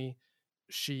amazingly.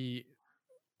 She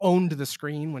owned the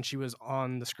screen when she was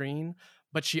on the screen,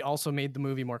 but she also made the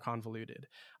movie more convoluted,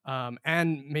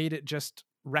 and made it just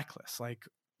reckless. Like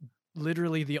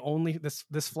literally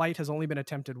this flight has only been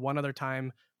attempted one other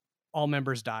time. All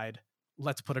members died.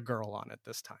 Let's put a girl on it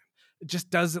this time. It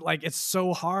just doesn't, like, it's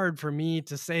so hard for me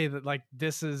to say that like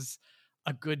this is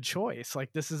a good choice.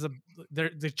 Like this is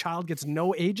the child gets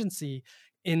no agency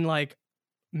in like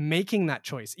making that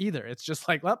choice either. It's just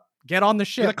like, well, get on the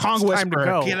ship. The Kong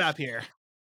whisperer, get up here.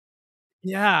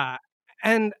 Yeah.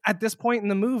 And at this point in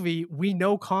the movie, we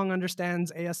know Kong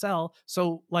understands ASL.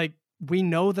 So like we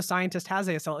know the scientist has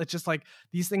ASL. It's just like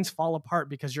these things fall apart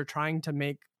because you're trying to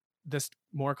make this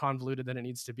more convoluted than it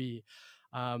needs to be.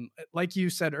 Like you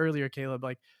said earlier, Caleb,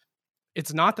 like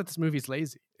it's not that this movie's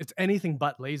lazy. It's anything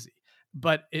but lazy,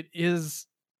 but it is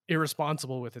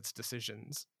irresponsible with its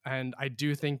decisions. And I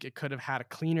do think it could have had a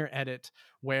cleaner edit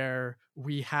where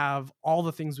we have all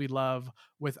the things we love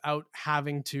without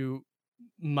having to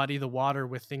muddy the water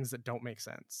with things that don't make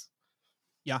sense.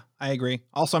 Yeah, I agree.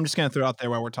 Also, I'm just going to throw out there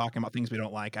while we're talking about things we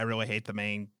don't like. I really hate the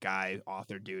main guy,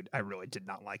 author dude. I really did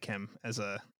not like him as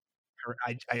a.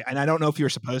 And I don't know if you were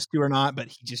supposed to or not, but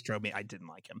he just drove me. I didn't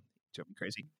like him. Drove me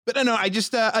crazy. But I know I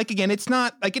just like again, it's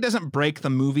not like it doesn't break the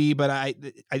movie, but I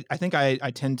think I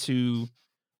tend to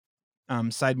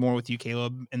side more with you,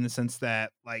 Caleb, in the sense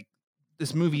that like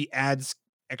this movie adds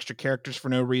extra characters for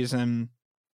no reason.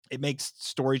 It makes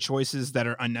story choices that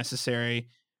are unnecessary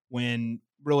when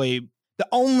really the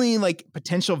only like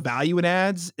potential value it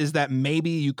adds is that maybe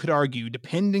you could argue,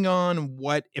 depending on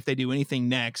what if they do anything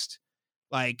next,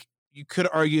 like you could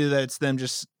argue that it's them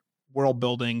just world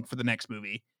building for the next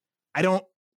movie.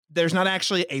 There's not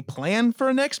actually a plan for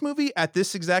a next movie at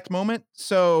this exact moment.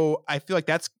 So I feel like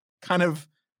that's kind of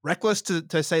reckless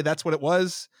to say that's what it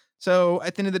was. So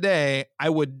at the end of the day, I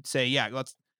would say, yeah,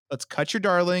 let's cut your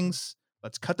darlings.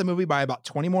 Let's cut the movie by about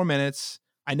 20 more minutes.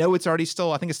 I know it's already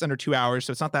still, I think it's under 2 hours.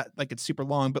 So it's not that like it's super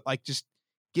long, but like just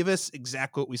give us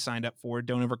exactly what we signed up for.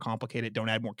 Don't overcomplicate it. Don't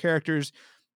add more characters.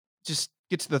 Just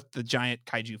get to the giant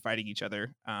kaiju fighting each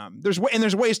other. There's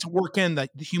ways to work in the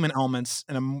human elements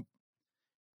in a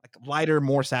like lighter,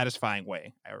 more satisfying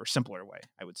way or simpler way,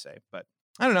 I would say. But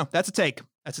I don't know. That's a take.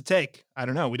 I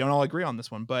don't know. We don't all agree on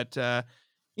this one, but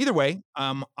either way,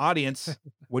 audience,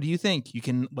 what do you think? You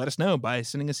can let us know by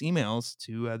sending us emails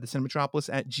to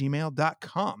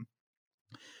thecinematropolis@gmail.com.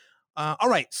 All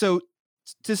right. So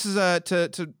this is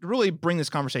to really bring this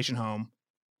conversation home.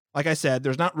 Like I said,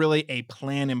 there's not really a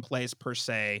plan in place per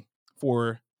se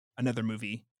for another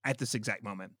movie at this exact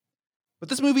moment. But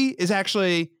this movie is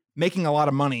actually making a lot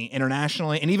of money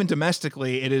internationally and even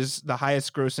domestically. It is the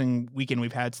highest grossing weekend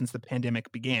we've had since the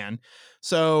pandemic began.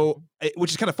 So,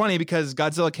 which is kind of funny because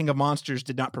Godzilla King of Monsters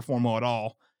did not perform well at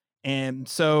all. And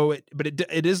so,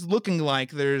 it is looking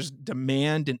like there's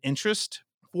demand and interest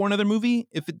for another movie.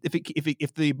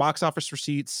 If the box office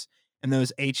receipts and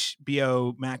those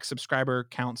HBO Max subscriber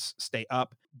counts stay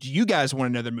up, do you guys want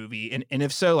another movie? And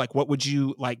if so, like, what would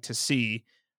you like to see?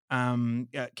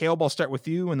 Caleb, I'll start with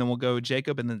you, and then we'll go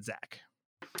Jacob, and then Zach.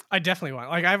 I definitely want.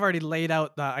 Like I've already laid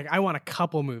out I want a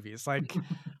couple movies. Like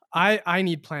I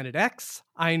need Planet X.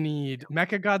 I need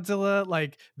Mechagodzilla.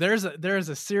 Like there's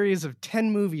a series of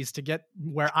 10 movies to get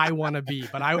where I want to be,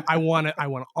 but I want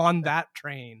on that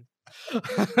train.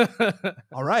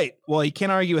 All right. Well, you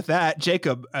can't argue with that.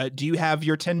 Jacob, do you have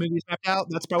your 10 movies mapped out?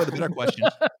 That's probably the better question.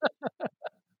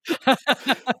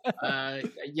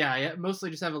 Yeah, I mostly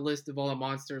just have a list of all the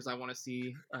monsters I want to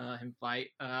see him fight.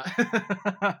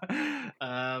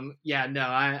 Yeah, no,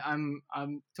 I'm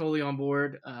totally on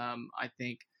board. I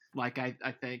think, like I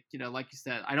think, like you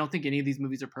said, I don't think any of these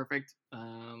movies are perfect,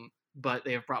 but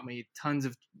they have brought me tons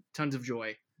of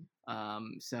joy.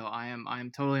 So I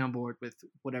am totally on board with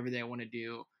whatever they want to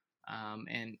do.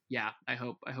 And yeah, I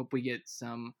hope we get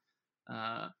some.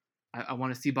 I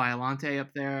want to see Biollante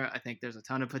up there. I think there's a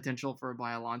ton of potential for a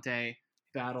Biollante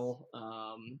battle.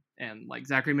 And like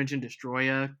Zachary mentioned,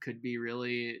 Destroya could be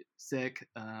really sick.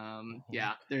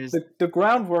 Yeah, there's the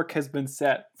groundwork has been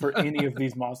set for any of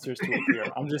these monsters to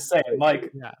appear. I'm just saying, like,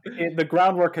 the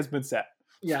groundwork has been set.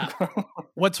 Yeah.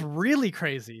 What's really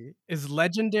crazy is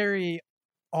Legendary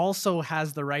also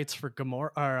has the rights for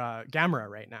Gamera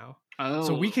right now. Oh,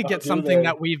 so we could get something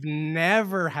that we've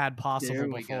never had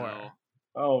possible before. Go.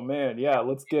 Oh man, yeah.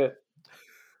 Let's get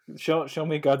show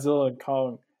me Godzilla and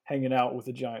Kong hanging out with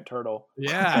a giant turtle.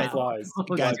 Yeah, flies.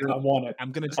 Guys, I want it.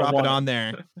 I'm gonna drop it on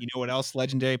there. You know what else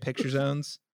Legendary Pictures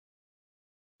owns?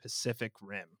 Pacific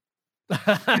Rim. So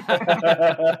I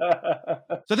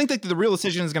think that the real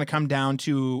decision is going to come down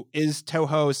to, is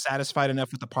Toho satisfied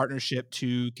enough with the partnership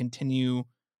to continue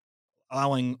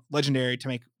allowing Legendary to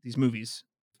make these movies?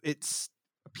 It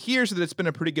appears that it's been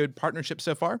a pretty good partnership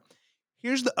so far.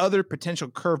 Here's the other potential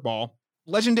curveball.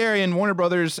 Legendary and Warner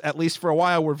Brothers, at least for a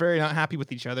while, were very not happy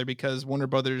with each other because Warner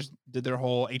Brothers did their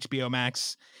whole HBO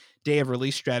Max day of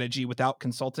release strategy without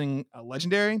consulting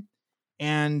Legendary.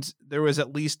 And there was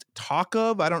at least talk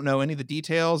of, I don't know any of the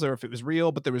details or if it was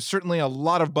real, but there was certainly a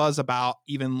lot of buzz about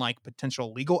even like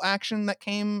potential legal action that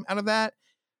came out of that.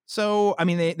 So, I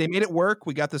mean, they made it work.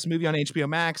 We got this movie on HBO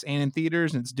Max and in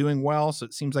theaters, and it's doing well. So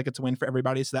it seems like it's a win for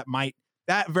everybody. So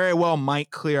that very well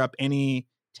might clear up any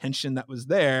tension that was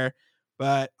there.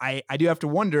 But I do have to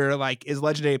wonder, like, is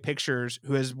Legendary Pictures,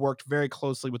 who has worked very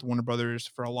closely with Warner Brothers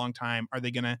for a long time, are they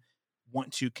going to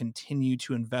want to continue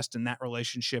to invest in that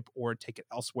relationship or take it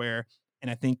elsewhere?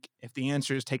 And I think if the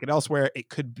answer is take it elsewhere, it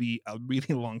could be a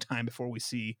really long time before we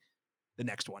see the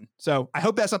next one. So I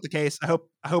hope that's not the case. I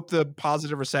hope the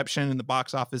positive reception in the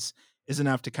box office is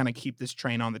enough to kind of keep this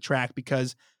train on the track,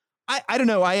 because I don't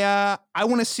know. I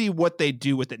want to see what they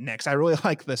do with it next. I really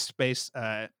like the space,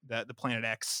 the Planet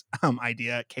X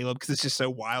idea, Caleb, because it's just so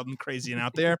wild and crazy and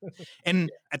out there. And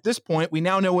at this point, we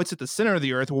now know what's at the center of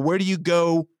the Earth. Well, where do you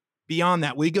go beyond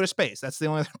that? Well, you go to space. That's the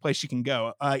only other place you can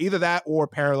go. Either that or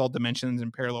parallel dimensions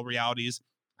and parallel realities.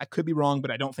 I could be wrong, but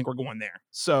I don't think we're going there.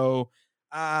 So,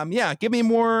 yeah, give me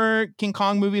more King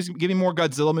Kong movies. Give me more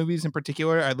Godzilla movies in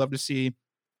particular. I'd love to see.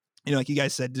 Like you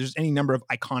guys said, there's any number of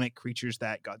iconic creatures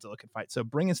that Godzilla could fight. So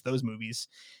bring us those movies,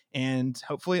 and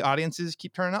hopefully audiences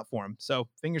keep turning up for them. So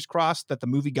fingers crossed that the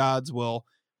movie gods will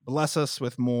bless us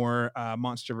with more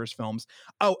MonsterVerse films.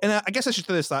 Oh, and I guess I should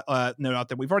throw this note out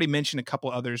there. We've already mentioned a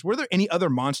couple others. Were there any other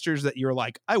monsters that you're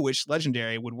like, I wish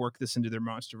Legendary would work this into their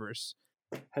MonsterVerse?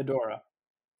 Hedorah.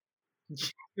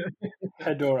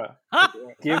 Hedorah.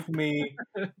 Give me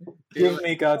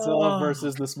Godzilla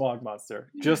versus the smog monster.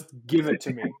 Just give it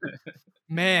to me.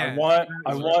 Man,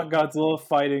 I want Godzilla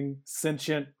fighting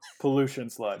sentient pollution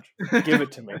sludge. Give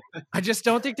it to me. I just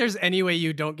don't think there's any way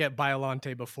you don't get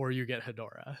Biollante before you get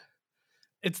Hedorah.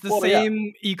 It's the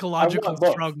same ecological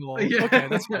struggle. Yeah. Okay,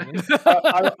 that's fine.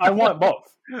 I want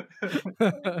both.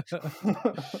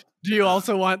 Do you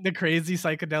also want the crazy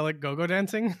psychedelic go-go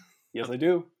dancing? Yes, I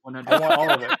do. I want all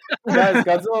of it. Guys,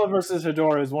 Godzilla versus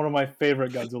Hedorah is one of my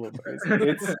favorite Godzilla movies.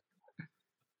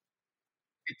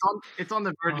 It's on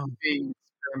the verge of being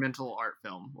experimental art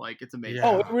film. Like, it's amazing. Yeah.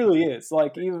 Oh, it really is.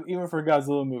 Like, even for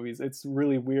Godzilla movies, it's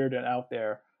really weird and out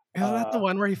there. Isn't that the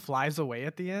one where he flies away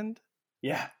at the end?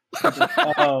 Yeah.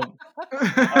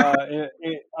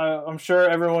 I'm sure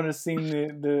everyone has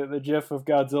seen the GIF of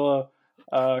Godzilla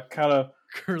kind of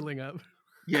curling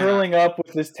up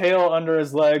with his tail under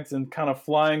his legs and kind of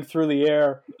flying through the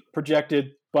air,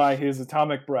 projected by his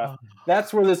atomic breath.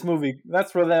 That's where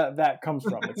that comes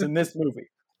from. It's in this movie.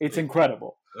 It's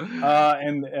incredible.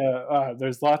 And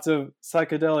there's lots of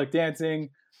psychedelic dancing.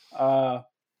 The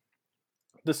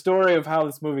story of how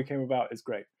this movie came about is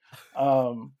great.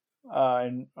 And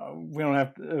we don't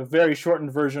have a very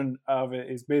shortened version of it.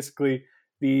 Is basically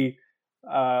the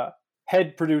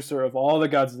head producer of all the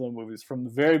Godzilla movies from the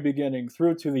very beginning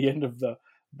through to the end of the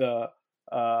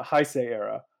Heisei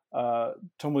era,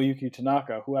 Tomoyuki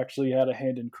Tanaka, who actually had a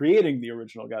hand in creating the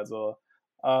original Godzilla.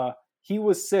 He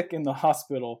was sick in the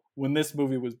hospital when this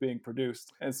movie was being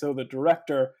produced, and so the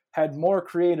director had more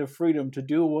creative freedom to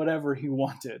do whatever he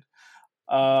wanted,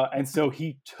 and so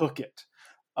he took it.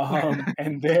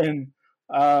 And then,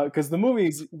 because the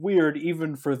movie's weird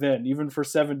even for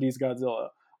 70s Godzilla.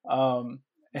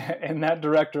 And that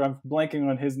director, I'm blanking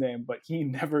on his name, but he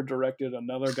never directed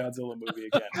another Godzilla movie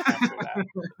again after that.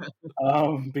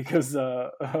 Because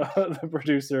the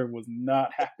producer was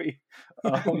not happy.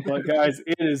 But guys,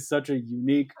 it is such a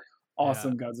unique,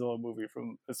 awesome Godzilla movie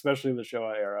from especially the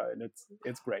Showa era, and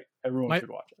it's great. Everyone should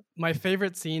watch it. My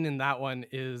favorite scene in that one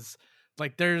is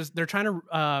like they're trying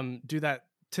to do that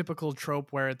typical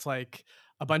trope where it's like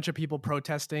a bunch of people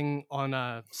protesting on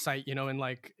a site, and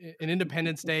like in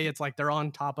Independence Day, it's like they're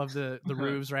on top of the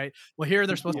roofs, right? Well, here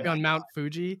they're supposed to be on Mount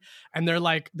Fuji, and they're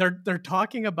like they're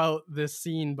talking about this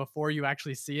scene before you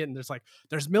actually see it, and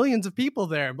there's millions of people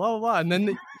there, blah blah blah, and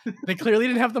then they clearly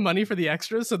didn't have the money for the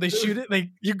extras, so they shoot it.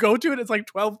 You go to it, it's like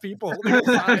 12 people, and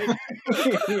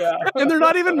they're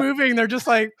not even moving. They're just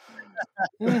like,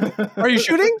 are you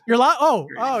shooting? You're live?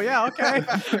 Oh yeah, okay.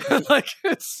 Like,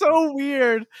 it's so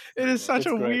weird. It is such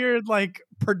a weird like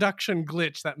production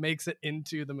glitch that makes it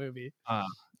into the movie.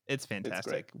 It's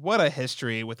fantastic. What a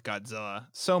history with Godzilla.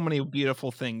 So many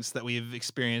beautiful things that we've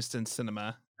experienced in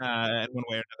cinema in one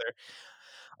way or another.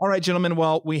 All right, gentlemen.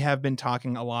 Well, we have been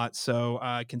talking a lot. So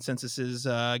consensus is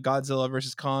Godzilla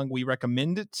versus Kong. We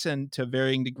recommend it, and to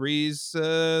varying degrees.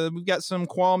 We've got some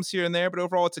qualms here and there, but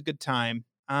overall it's a good time.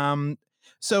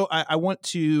 So I want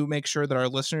to make sure that our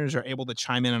listeners are able to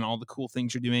chime in on all the cool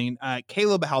things you're doing.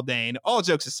 Caleb Haldane, all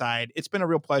jokes aside, it's been a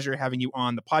real pleasure having you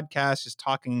on the podcast, just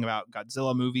talking about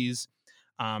Godzilla movies.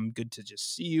 Good to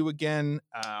just see you again.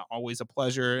 Always a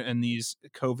pleasure in these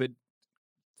COVID,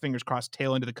 fingers crossed,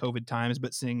 tail into the COVID times,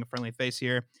 but seeing a friendly face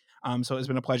here. So it's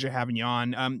been a pleasure having you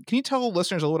on. Can you tell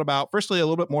listeners a little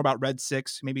bit more about Red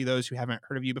 6, maybe those who haven't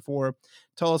heard of you before?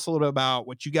 Tell us a little bit about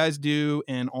what you guys do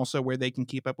and also where they can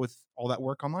keep up with all that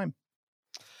work online.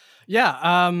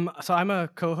 Yeah. So I'm a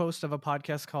co-host of a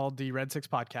podcast called the Red Six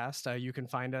Podcast. You can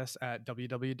find us at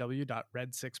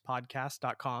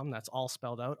www.red6podcast.com. That's all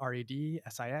spelled out: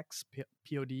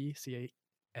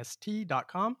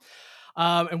 REDSIXPODCAST.com.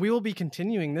 And we will be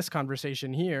continuing this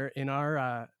conversation here in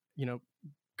our,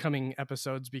 coming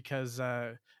episodes, because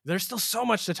there's still so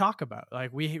much to talk about.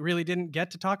 Like, we really didn't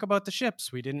get to talk about the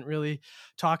ships. We didn't really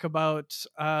talk about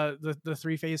the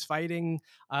three-phase fighting.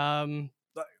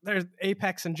 There's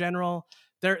Apex in general.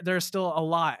 There's still a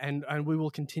lot, and we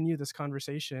will continue this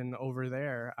conversation over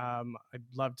there. I'd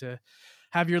love to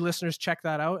have your listeners check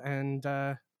that out. And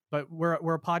but we're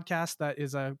a podcast that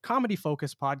is a comedy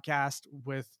focused podcast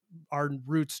with our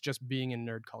roots just being in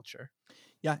nerd culture.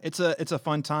 Yeah, it's a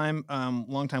fun time.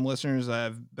 Longtime listeners,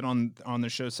 I've been on the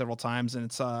show several times, and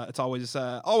it's always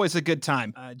a good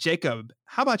time. Jacob,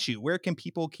 how about you? Where can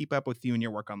people keep up with you and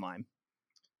your work online?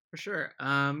 For sure.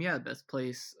 Yeah, the best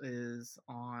place is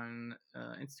on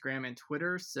Instagram and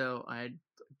Twitter. So I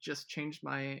just changed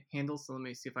my handles, so let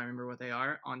me see if I remember what they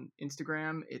are. On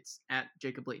Instagram, it's at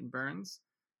Jacob Leighton Burns,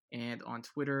 and on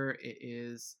Twitter, it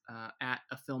is at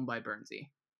A Film by Burnsy.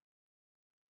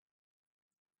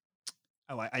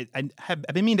 Oh, I've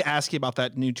been meaning to ask you about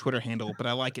that new Twitter handle, but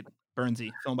I like it.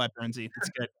 Burnsy, Film by Burnsy. It's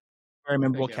good. Very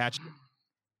memorable catch.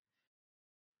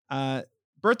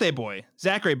 Birthday boy,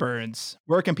 Zachary Burns.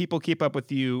 Where can people keep up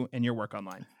with you and your work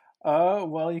online?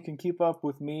 Well, you can keep up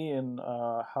with me and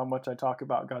how much I talk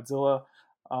about Godzilla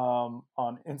on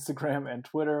Instagram and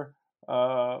Twitter.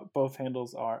 Both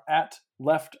handles are at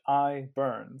Left Eye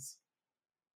Burns.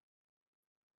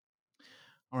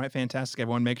 All right, fantastic,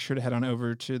 everyone. Make sure to head on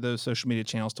over to those social media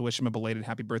channels to wish him a belated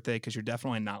happy birthday, because you're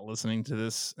definitely not listening to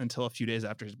this until a few days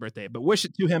after his birthday, but wish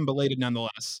it to him belated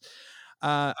nonetheless.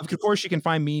 Of course, you can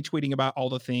find me tweeting about all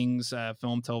the things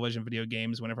film, television, video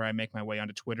games whenever I make my way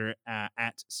onto Twitter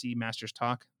at C Masters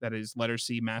Talk. That is letter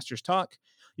C Masters Talk.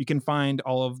 You can find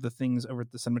all of the things over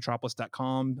at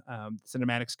thecinematropolis.com,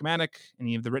 Cinematic, Schematic,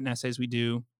 any of the written essays we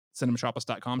do,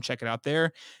 cinematropolis.com. Check it out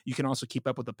there. You can also keep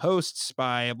up with the posts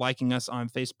by liking us on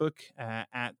Facebook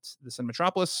at the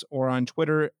Cinematropolis, or on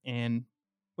Twitter, and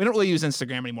we don't really use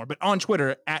Instagram anymore, but on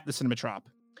Twitter at the Cinematrop.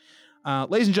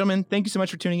 Ladies and gentlemen, thank you so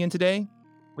much for tuning in today.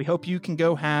 We hope you can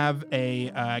go have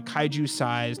a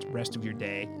kaiju-sized rest of your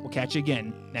day. We'll catch you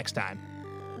again next time.